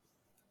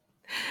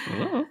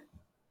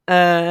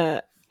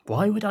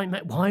 Why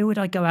would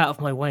I go out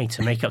of my way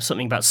to make up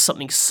something about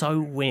something so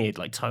weird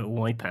like Total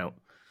Wipeout?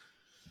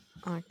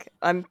 Okay.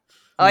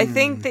 I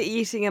think the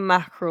eating a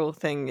mackerel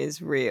thing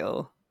is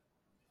real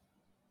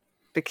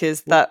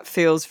because that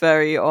feels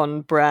very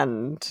on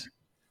brand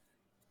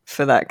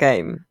for that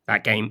game.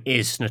 That game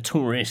is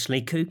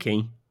notoriously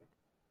kooky.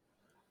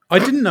 I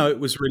didn't know it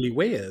was really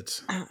weird.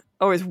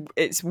 Oh,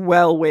 it's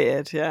well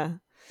weird, yeah.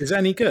 Is it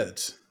any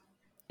good?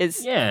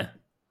 It's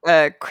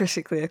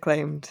critically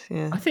acclaimed,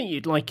 yeah. I think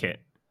you'd like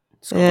it.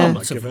 It's got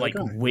lots of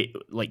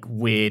like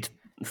weird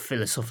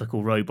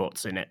philosophical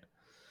robots in it.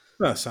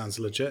 That sounds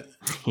legit.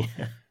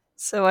 Yeah.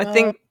 So I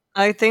think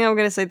I'm going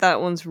to say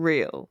that one's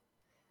real.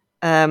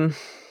 I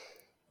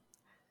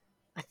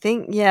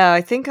think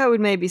I would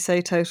maybe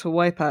say Total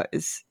Wipeout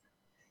is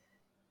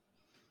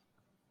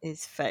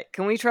fake.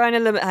 Can we try and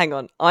eliminate? Hang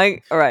on. All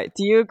right.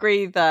 Do you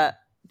agree that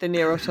the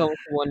Nier Automata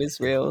one is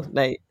real,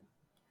 Nate?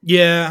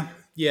 Yeah.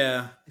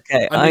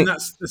 Okay. I mean,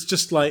 that's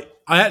just like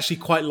I actually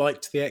quite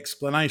liked the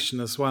explanation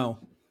as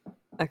well.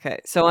 Okay.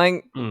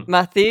 So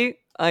Matthew.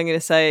 I'm going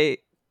to say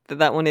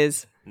that one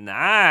is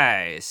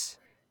nice.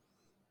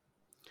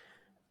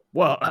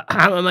 Well,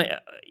 how am I?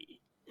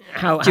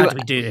 How do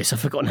we do this?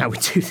 I've forgotten how we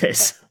do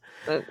this.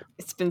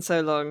 It's been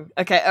so long.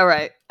 Okay. All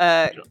right.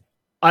 I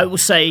will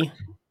say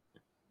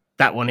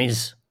that one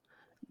is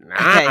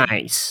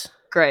nice.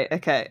 Okay. Great.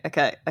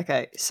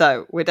 Okay.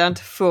 So we're down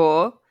to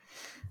 4.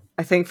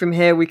 I think from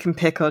here we can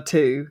pick our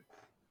 2.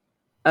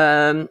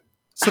 So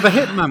the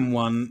Hitman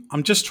one,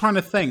 I'm just trying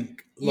to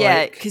think.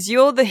 Yeah, because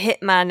you're the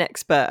Hitman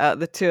expert out of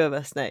the 2 of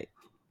us, Nate.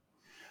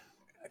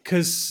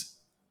 Because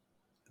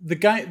the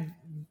game,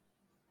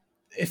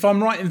 if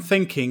I'm right in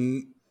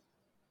thinking,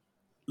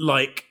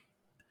 like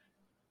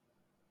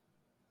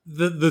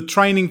the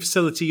training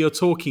facility you're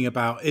talking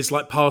about is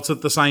like part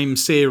of the same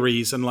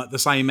series and like the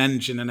same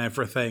engine and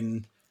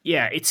everything.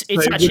 Yeah, it's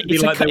actually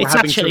like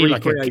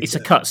it's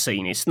a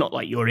cutscene. It's not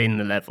like you're in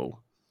the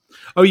level.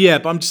 Oh yeah,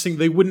 but I'm just thinking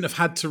they wouldn't have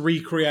had to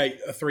recreate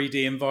a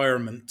 3D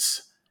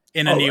environment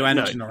in a new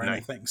engine or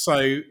anything.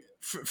 So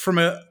from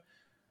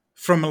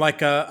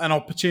like an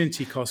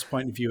opportunity cost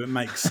point of view, it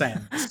makes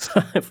sense.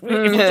 if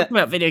we're talking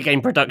about video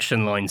game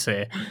production lines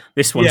here,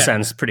 this one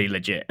sounds pretty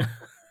legit.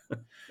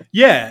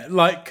 Yeah,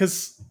 like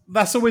because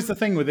that's always the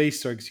thing with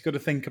Easter eggs. You've got to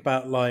think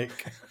about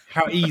like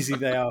how easy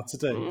they are to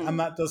do, and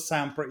that does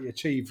sound pretty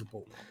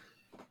achievable.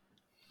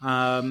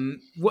 The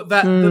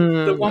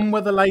one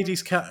where the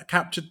lady's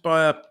captured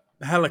by a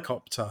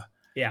helicopter.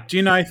 Yeah. Do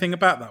you know anything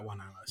about that one,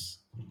 Alice?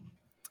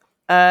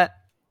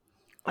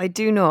 I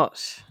do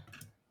not.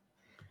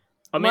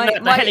 I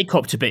mean, the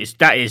helicopter bit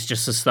that is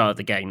just the start of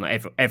the game.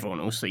 Like everyone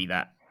will see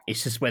that.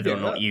 It's just whether or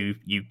not you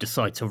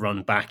decide to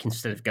run back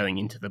instead of going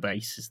into the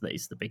base is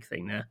the big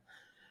thing there.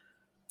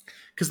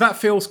 Because that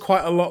feels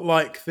quite a lot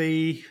like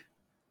the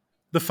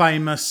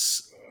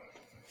famous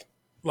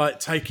like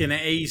taking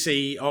it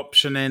easy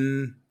option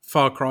in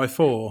Far Cry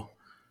 4,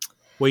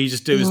 where you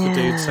just do as the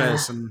dude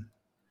says and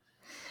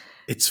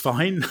it's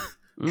fine.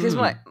 Because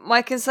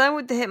my concern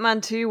with the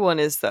Hitman 2 one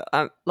is that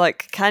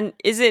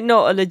is it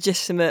not a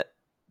legitimate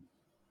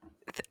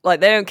like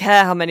they don't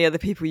care how many other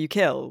people you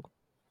kill,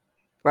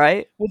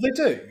 right? Well, they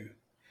do.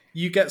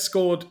 You get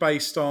scored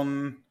based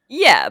on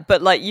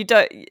but like you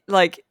don't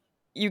like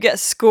you get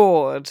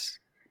scored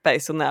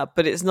based on that,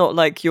 but it's not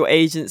like your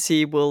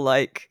agency will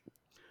like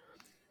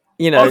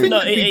you know.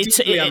 It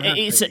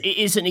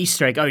is an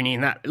Easter egg only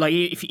in that like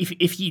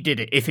if you did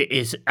it, if it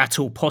is at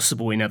all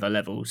possible in other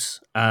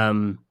levels,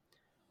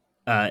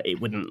 it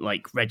wouldn't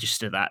like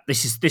register that.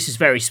 This is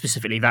very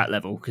specifically that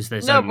level because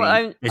there's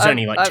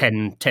only like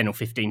 10 or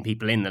 15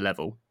 people in the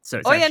level. So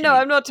it's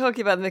I'm not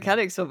talking about the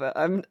mechanics of it.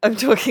 I'm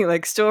talking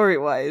like story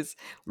wise.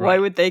 Right. Why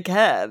would they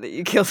care that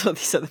you killed all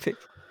these other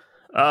people?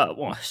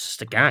 Well, it's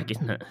just a gag,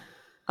 isn't it?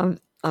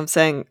 I'm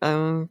saying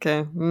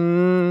okay.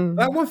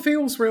 That one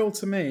feels real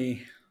to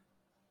me.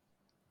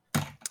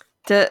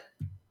 The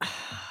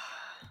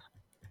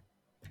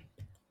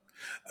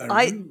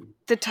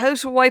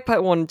Total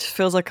Wipeout one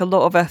feels like a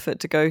lot of effort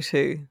to go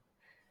to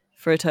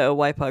for a Total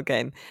Wipeout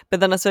game. But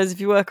then I suppose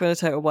if you work on a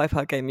Total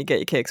Wipeout game, you get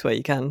your kicks where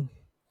you can.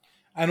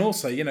 And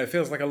also, it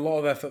feels like a lot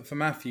of effort for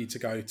Matthew to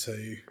go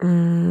to.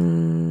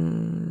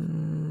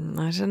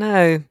 I don't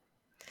know.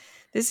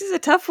 This is a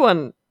tough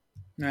one.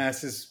 Yeah,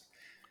 this is...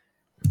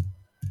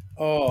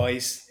 Oh,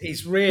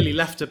 he's really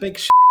left a big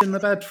shit in the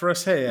bed for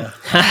us here.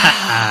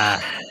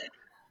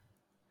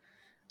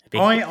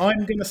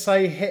 I'm going to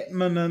say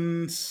Hitman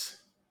and...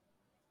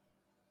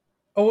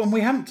 Oh, and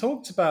we haven't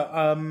talked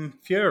about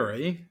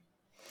Fury.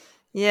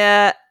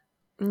 Yeah,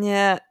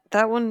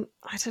 that one,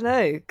 I don't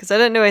know, because I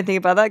don't know anything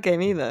about that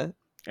game either.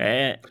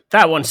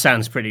 That one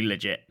sounds pretty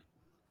legit.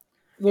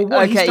 Well,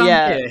 what he's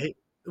done here...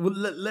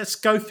 let's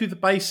go through the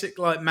basic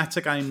like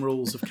metagame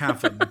rules of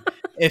Cavern.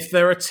 If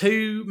there are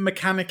 2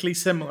 mechanically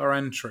similar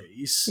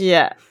entries,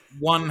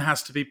 one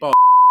has to be box.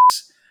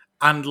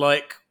 And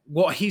like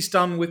what he's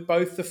done with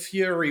both the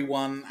Fury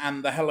one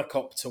and the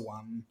helicopter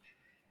one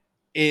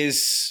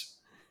is,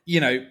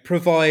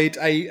 provide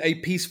a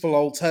peaceful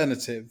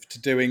alternative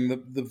to doing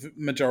the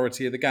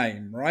majority of the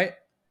game, right?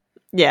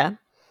 Yeah.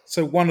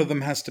 So one of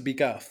them has to be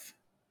Guff.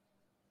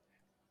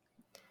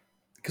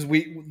 Because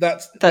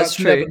that's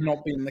true. Never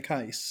not been the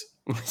case.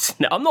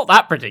 No, I'm not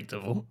that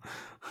predictable.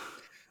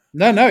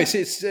 No,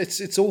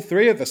 it's all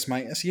three of us,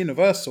 mate. It's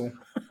universal.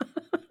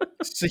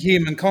 It's a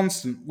human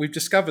constant. We've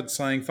discovered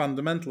something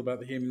fundamental about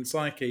the human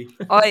psyche.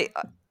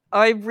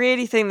 I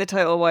really think the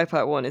Total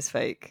Wipeout one is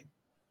fake.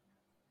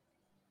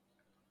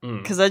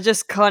 Because I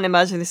just can't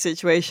imagine the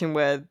situation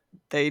where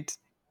they'd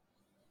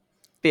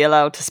be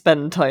allowed to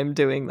spend time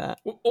doing that.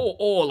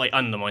 Or like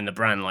undermine the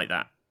brand like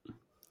that.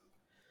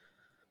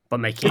 By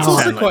making it's it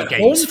sound like the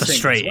game's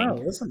frustrating. As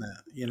well, isn't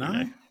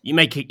it? You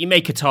make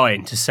a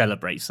tie-in to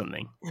celebrate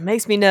something. It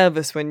makes me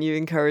nervous when you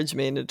encourage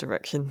me in a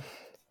direction.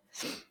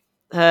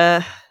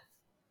 I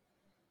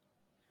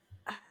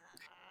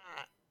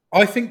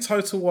think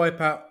Total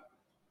Wipeout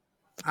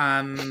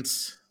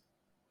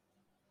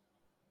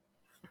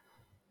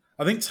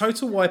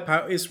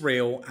is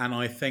real, and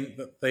I think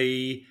that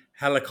the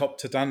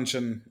helicopter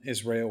dungeon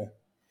is real.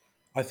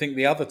 I think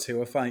the other two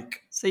are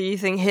fake. So you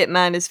think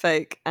Hitman is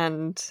fake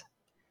and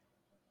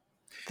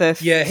the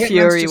Hitman's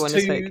Fury one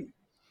is fake?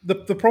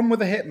 The problem with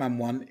the Hitman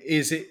one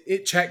is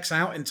it checks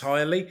out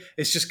entirely.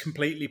 It's just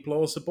completely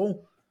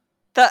plausible.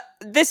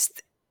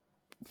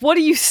 What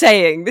are you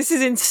saying? This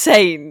is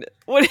insane.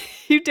 What are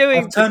you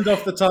doing? I've turned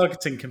off the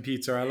targeting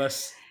computer,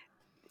 Alice.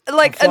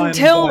 Like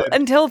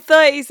until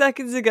 30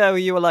 seconds ago,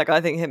 you were like,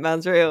 "I think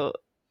Hitman's real."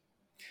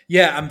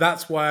 Yeah, and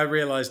that's why I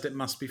realised it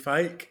must be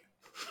fake.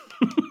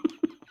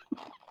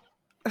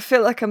 I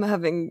feel like I'm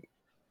having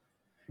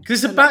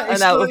because it's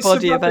an out of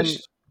body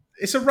event.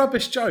 It's a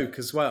rubbish joke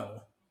as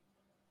well.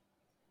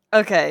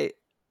 Okay,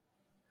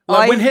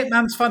 when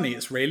Hitman's funny,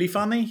 it's really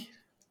funny.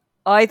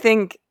 I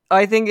think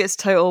it's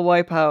Total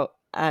Wipeout,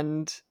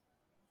 and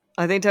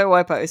I think Total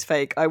Wipeout is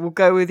fake. I will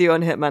go with you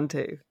on Hitman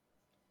 2.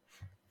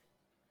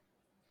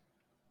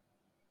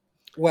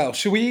 Well,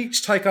 should we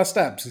each take our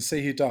stabs and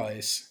see who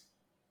dies?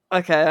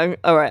 Okay,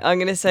 all right. I'm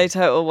going to say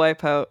Total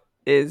Wipeout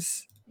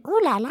is... Ooh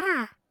la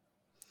la.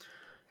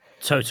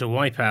 Total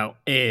Wipeout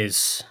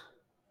is...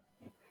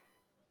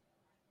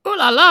 Ooh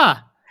la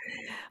la.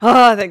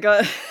 Oh, thank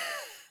God.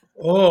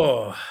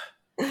 Oh.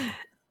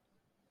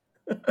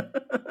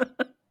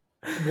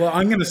 Well,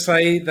 I'm going to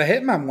say the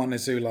Hitman one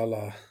is ooh la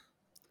la.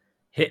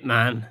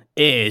 Hitman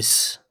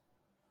is...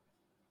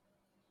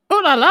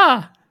 Ooh la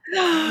la.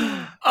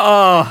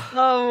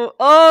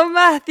 Oh,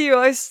 Matthew!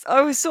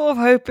 I was sort of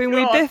hoping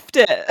we biffed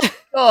it.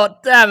 God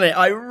damn it!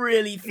 I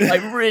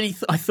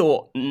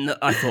thought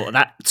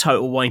that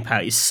Total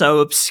Wipeout is so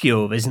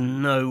obscure. There's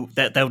no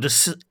that they'll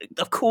just,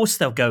 of course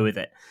they'll go with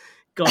it.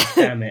 God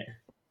damn it!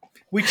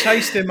 We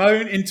chased him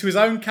into his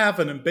own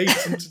cavern and beat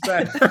him to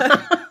death.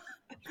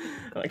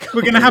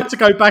 We're going to have to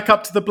go back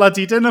up to the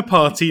bloody dinner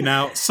party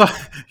now. So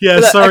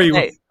sorry.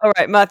 Okay. All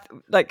right, Matt.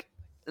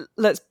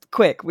 Let's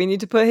quick. We need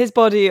to put his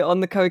body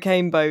on the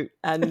cocaine boat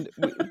and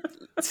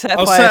set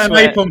I'll fire set an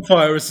ape on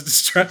fire as a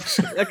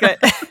distraction. Okay.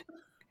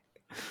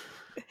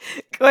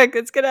 Quick,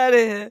 let's get out of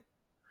here.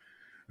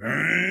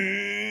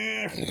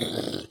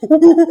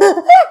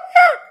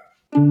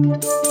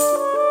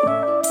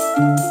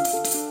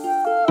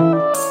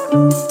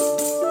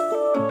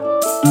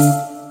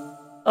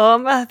 Oh,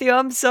 Matthew,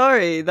 I'm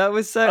sorry. That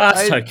was so...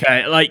 That's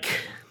okay. Like...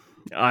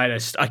 I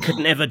could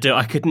never do.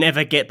 I could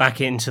never get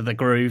back into the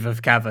groove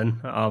of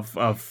Cavern. Of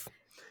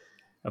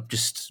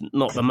just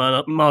not the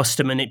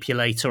master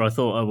manipulator I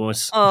thought I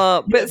was.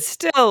 Oh, but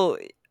still,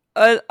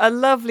 a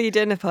lovely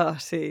dinner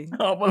party.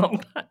 Oh well,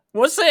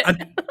 was it?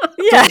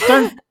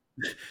 Yeah.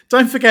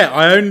 Don't forget,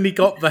 I only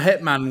got the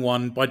Hitman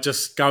one by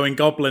just going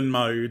goblin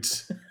mode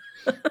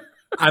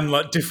and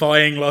like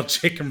defying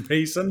logic and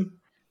reason.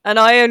 And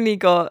I only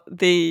got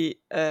the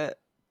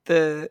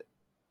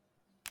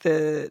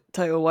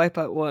Total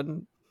Wipeout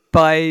one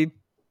by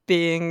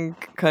being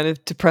kind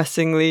of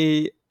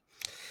depressingly,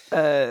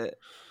 down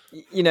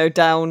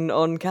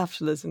on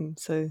capitalism.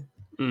 So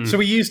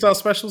we used our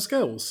special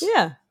skills.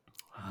 Yeah.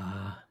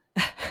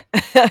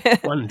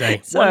 One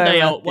day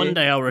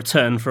I'll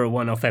return for a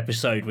one-off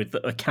episode with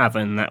a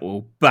Cavern that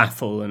will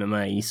baffle and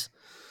amaze.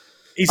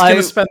 He's going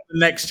to spend the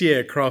next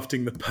year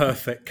crafting the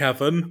perfect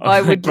Cavern. I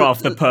would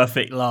craft the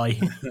perfect lie.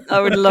 I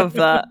would love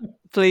that.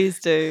 Please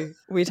do.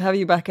 We'd have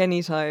you back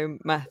anytime,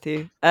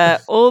 Matthew.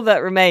 All that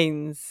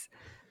remains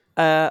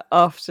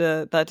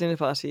after that dinner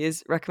party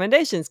is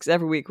recommendations, because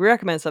every week we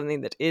recommend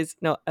something that is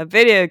not a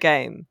video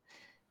game.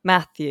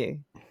 Matthew,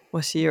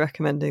 what are you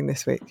recommending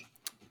this week?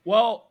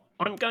 Well,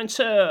 I'm going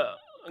to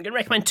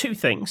recommend two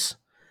things.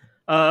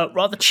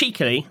 Rather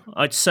cheekily,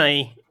 I'd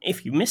say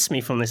if you miss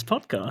me from this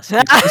podcast,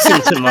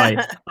 listen to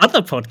my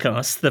other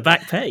podcast, The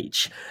Back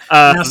Page.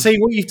 Now, see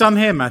what you've done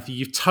here, Matthew.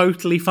 You've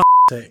totally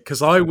it,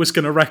 because I was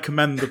going to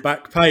recommend The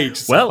Back Page.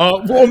 It's a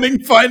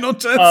heartwarming final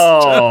gesture.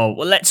 Oh,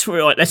 well, let's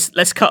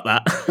cut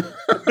that.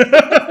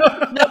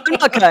 No, I'm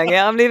not cutting it.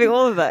 I'm leaving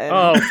all of that in.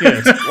 Oh,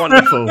 good.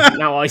 Wonderful.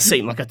 Now I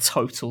seem like a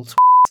total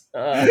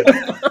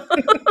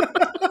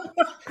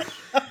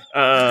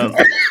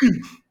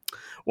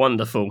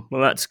wonderful.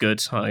 Well, that's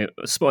good. I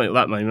spoiled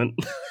that moment.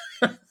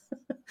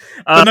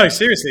 But no,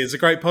 seriously, it's a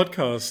great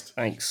podcast.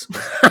 Thanks.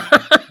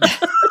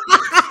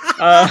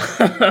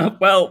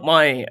 Well,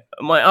 my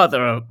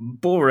other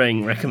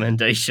boring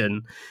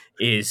recommendation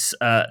is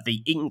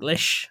The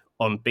English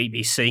on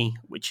BBC,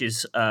 which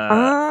is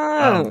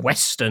a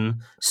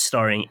Western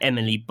starring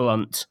Emily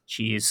Blunt.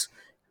 She is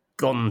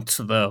gone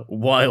to the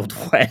Wild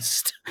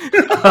West to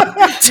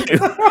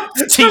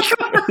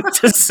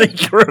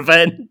seek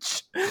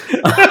revenge.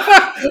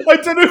 I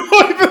don't know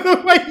why, but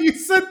the way you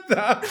said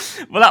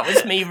that. Well, that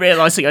was me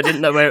realising I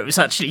didn't know where it was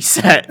actually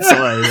set.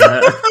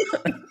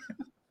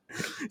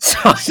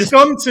 So she's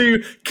gone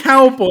to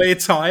cowboy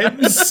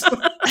times.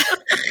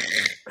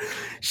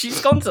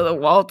 She's gone to the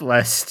Wild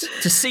West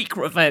to seek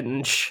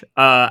revenge,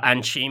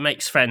 and she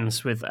makes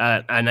friends with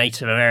a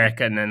Native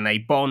American, and they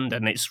bond,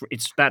 and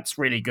that's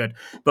really good.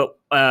 But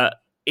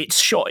it's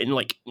shot in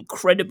like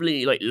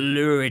incredibly like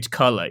lurid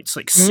color. It's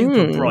like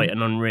super bright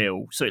and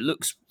unreal, so it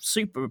looks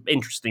super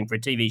interesting for a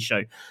TV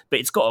show. But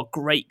it's got a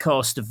great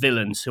cast of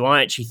villains who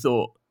I actually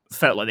thought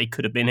felt like they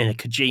could have been in a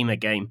Kojima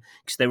game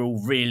because they're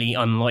all really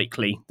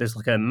unlikely. There's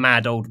like a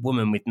mad old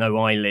woman with no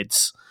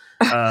eyelids.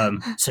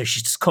 So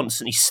she's just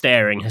constantly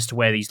staring, has to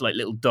wear these like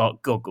little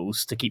dark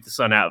goggles to keep the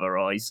sun out of her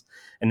eyes.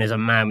 And there's a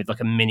man with like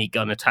a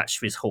minigun attached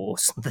to his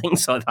horse and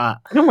things like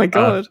that. Oh my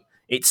god.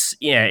 It's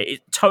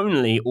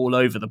tonally all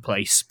over the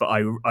place, but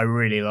I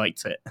really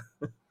liked it.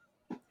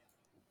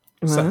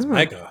 Sounds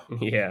mega.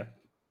 Yeah.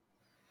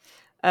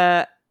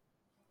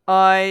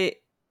 I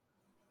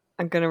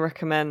am going to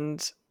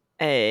recommend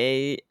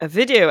a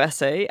video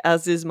essay,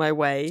 as is my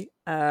way,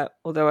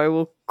 although I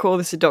will call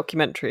this a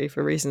documentary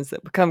for reasons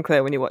that become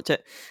clear when you watch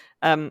it.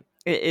 It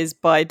is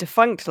by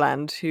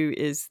Defunctland, who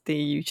is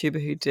the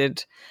YouTuber who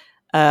did,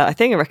 I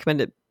think I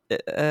recommended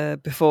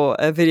it before,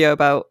 a video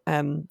about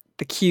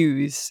the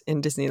queues in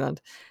Disneyland.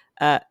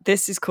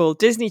 This is called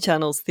Disney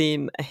Channel's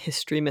Theme, A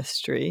History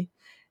Mystery.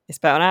 It's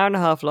about an hour and a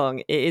half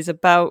long. It is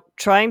about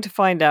trying to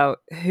find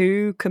out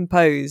who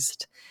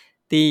composed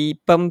the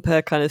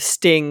bumper kind of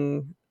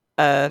sting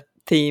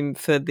theme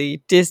for the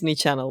Disney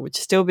Channel, which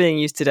is still being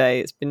used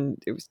today.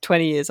 It was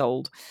 20 years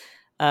old.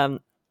 I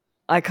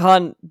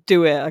can't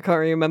do it. I can't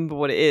really remember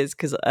what it is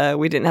because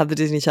we didn't have the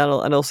Disney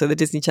Channel, and also the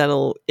Disney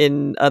Channel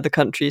in other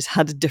countries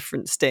had a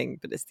different sting,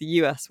 but it's the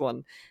US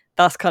one.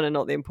 That's kind of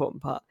not the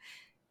important part.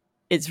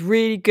 It's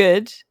really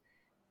good.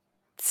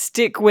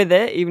 Stick with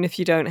it, even if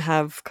you don't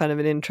have kind of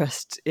an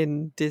interest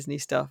in Disney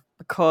stuff,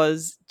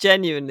 because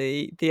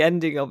genuinely the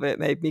ending of it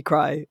made me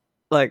cry.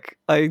 Like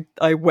I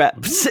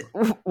wept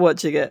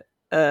watching it,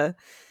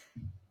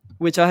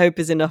 which I hope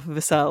is enough of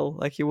a sell.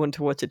 Like you want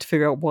to watch it to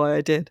figure out why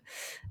I did.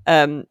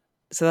 So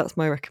that's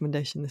my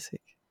recommendation this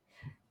week.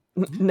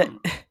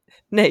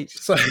 Nate,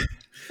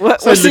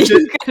 what are you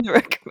going to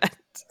recommend?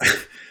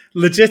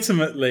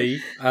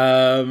 Legitimately,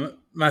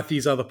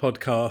 Matthew's other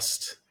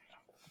podcast,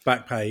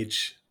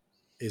 Backpage,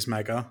 is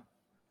mega,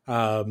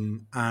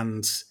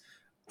 and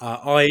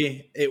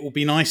it will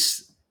be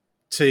nice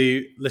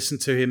to listen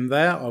to him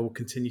there. I will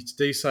continue to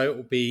do so. It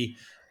will be,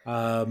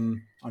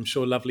 I'm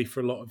sure, lovely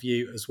for a lot of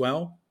you as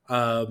well.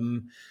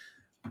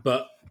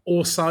 But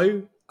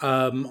also,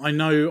 I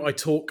know I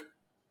talk.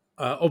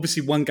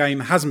 Obviously, one game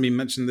hasn't been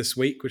mentioned this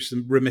week, which is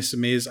remiss of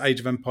me, is Age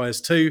of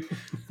Empires 2.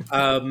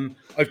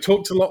 I've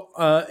talked a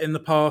lot in the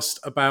past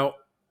about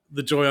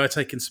the joy I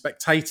take in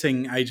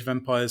spectating Age of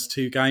Empires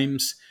 2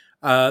 games.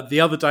 The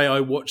other day, I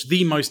watched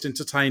the most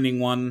entertaining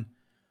one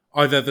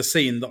I've ever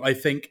seen, that I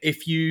think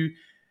if you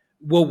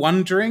were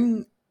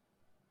wondering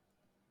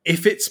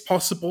if it's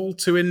possible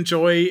to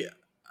enjoy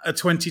a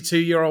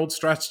 22-year-old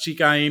strategy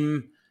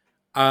game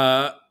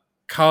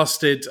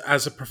casted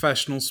as a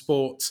professional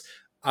sport,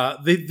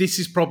 this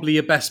is probably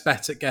your best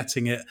bet at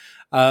getting it.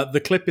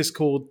 The clip is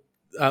called,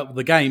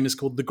 the game is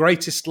called The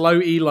Greatest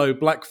Low Elo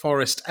Black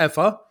Forest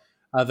Ever.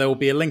 There will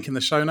be a link in the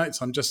show notes.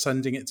 I'm just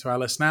sending it to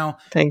Alice now.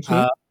 Thank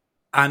you.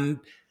 And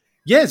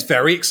yeah, it's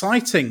very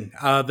exciting.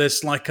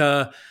 There's like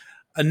a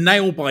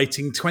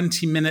nail-biting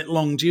 20-minute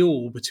long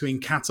duel between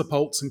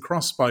catapults and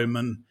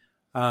crossbowmen.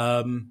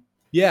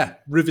 Yeah,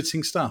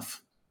 riveting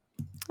stuff.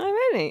 Oh,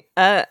 really?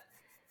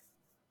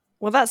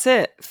 Well, that's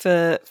it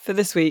for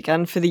this week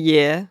and for the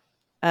year,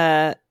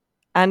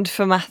 and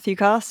for Matthew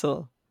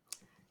Castle.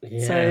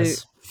 Yes. So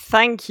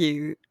thank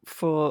you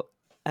for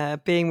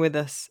being with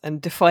us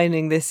and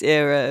defining this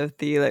era of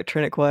the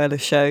Electronic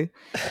Wireless Show.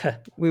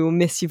 We will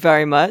miss you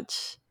very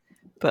much,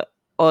 but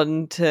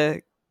on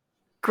to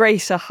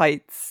greater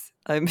heights,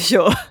 I'm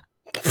sure,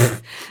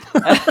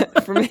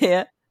 from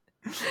here.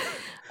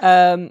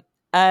 And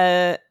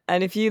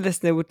if you,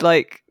 listener, would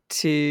like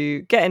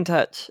to get in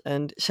touch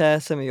and share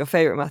some of your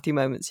favourite Matthew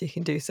moments, you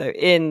can do so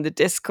in the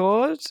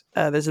Discord.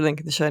 There's a link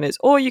in the show notes,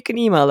 or you can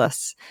email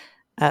us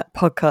at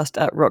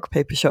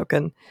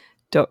podcast@rockpapershotgun.com.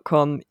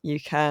 rockpapershotgun.com. You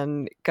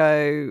can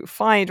go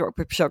find Rock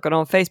Paper Shotgun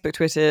on Facebook,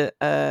 Twitter,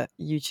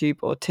 YouTube,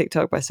 or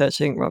TikTok by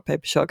searching Rock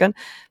Paper Shotgun.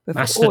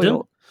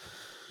 Mastodon?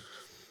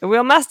 Are we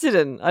on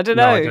Mastodon? I don't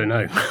know. No, I don't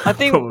know. I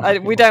think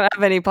we don't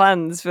have any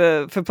plans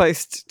for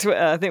post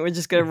Twitter. I think we're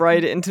just going to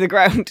ride it into the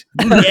ground.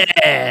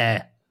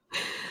 Yeah.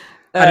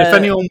 And if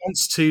anyone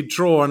wants to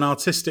draw an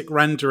artistic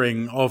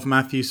rendering of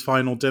Matthew's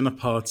final dinner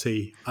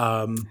party,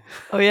 I'd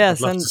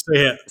love to see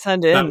it.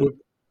 Send it in.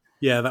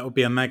 That would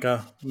be a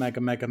mega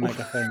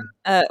thing.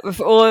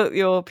 For all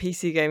your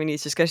PC gaming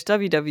needs, just go to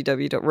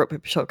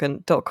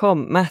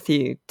www.rockpapershotgun.com.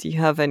 Matthew, do you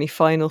have any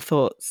final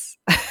thoughts?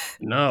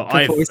 No,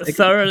 I've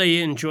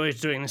thoroughly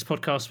enjoyed doing this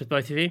podcast with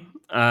both of you.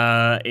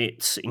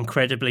 It's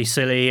incredibly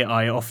silly.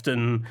 I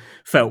often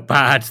felt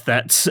bad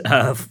that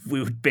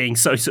we were being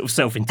so sort of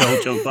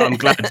self-indulgent, but I'm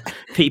glad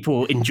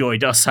people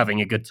enjoyed us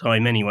having a good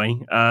time anyway.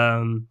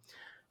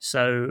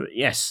 So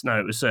yes, no,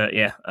 it was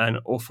an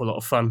awful lot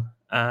of fun.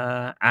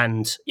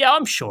 And yeah,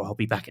 I'm sure I'll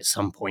be back at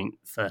some point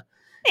for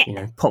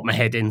pop my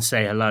head in,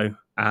 say hello.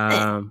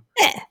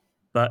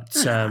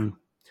 But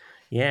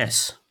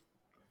yes,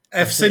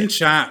 F's in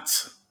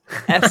chat.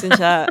 F's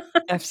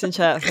in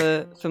chat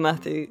for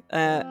Matthew.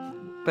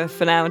 But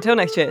for now, until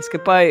next year, it's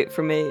goodbye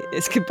from me.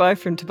 It's goodbye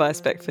from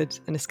Tobias Beckford,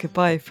 and it's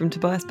goodbye from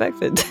Tobias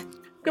Beckford.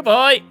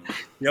 Goodbye.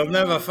 You'll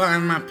never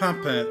find my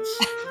puppets.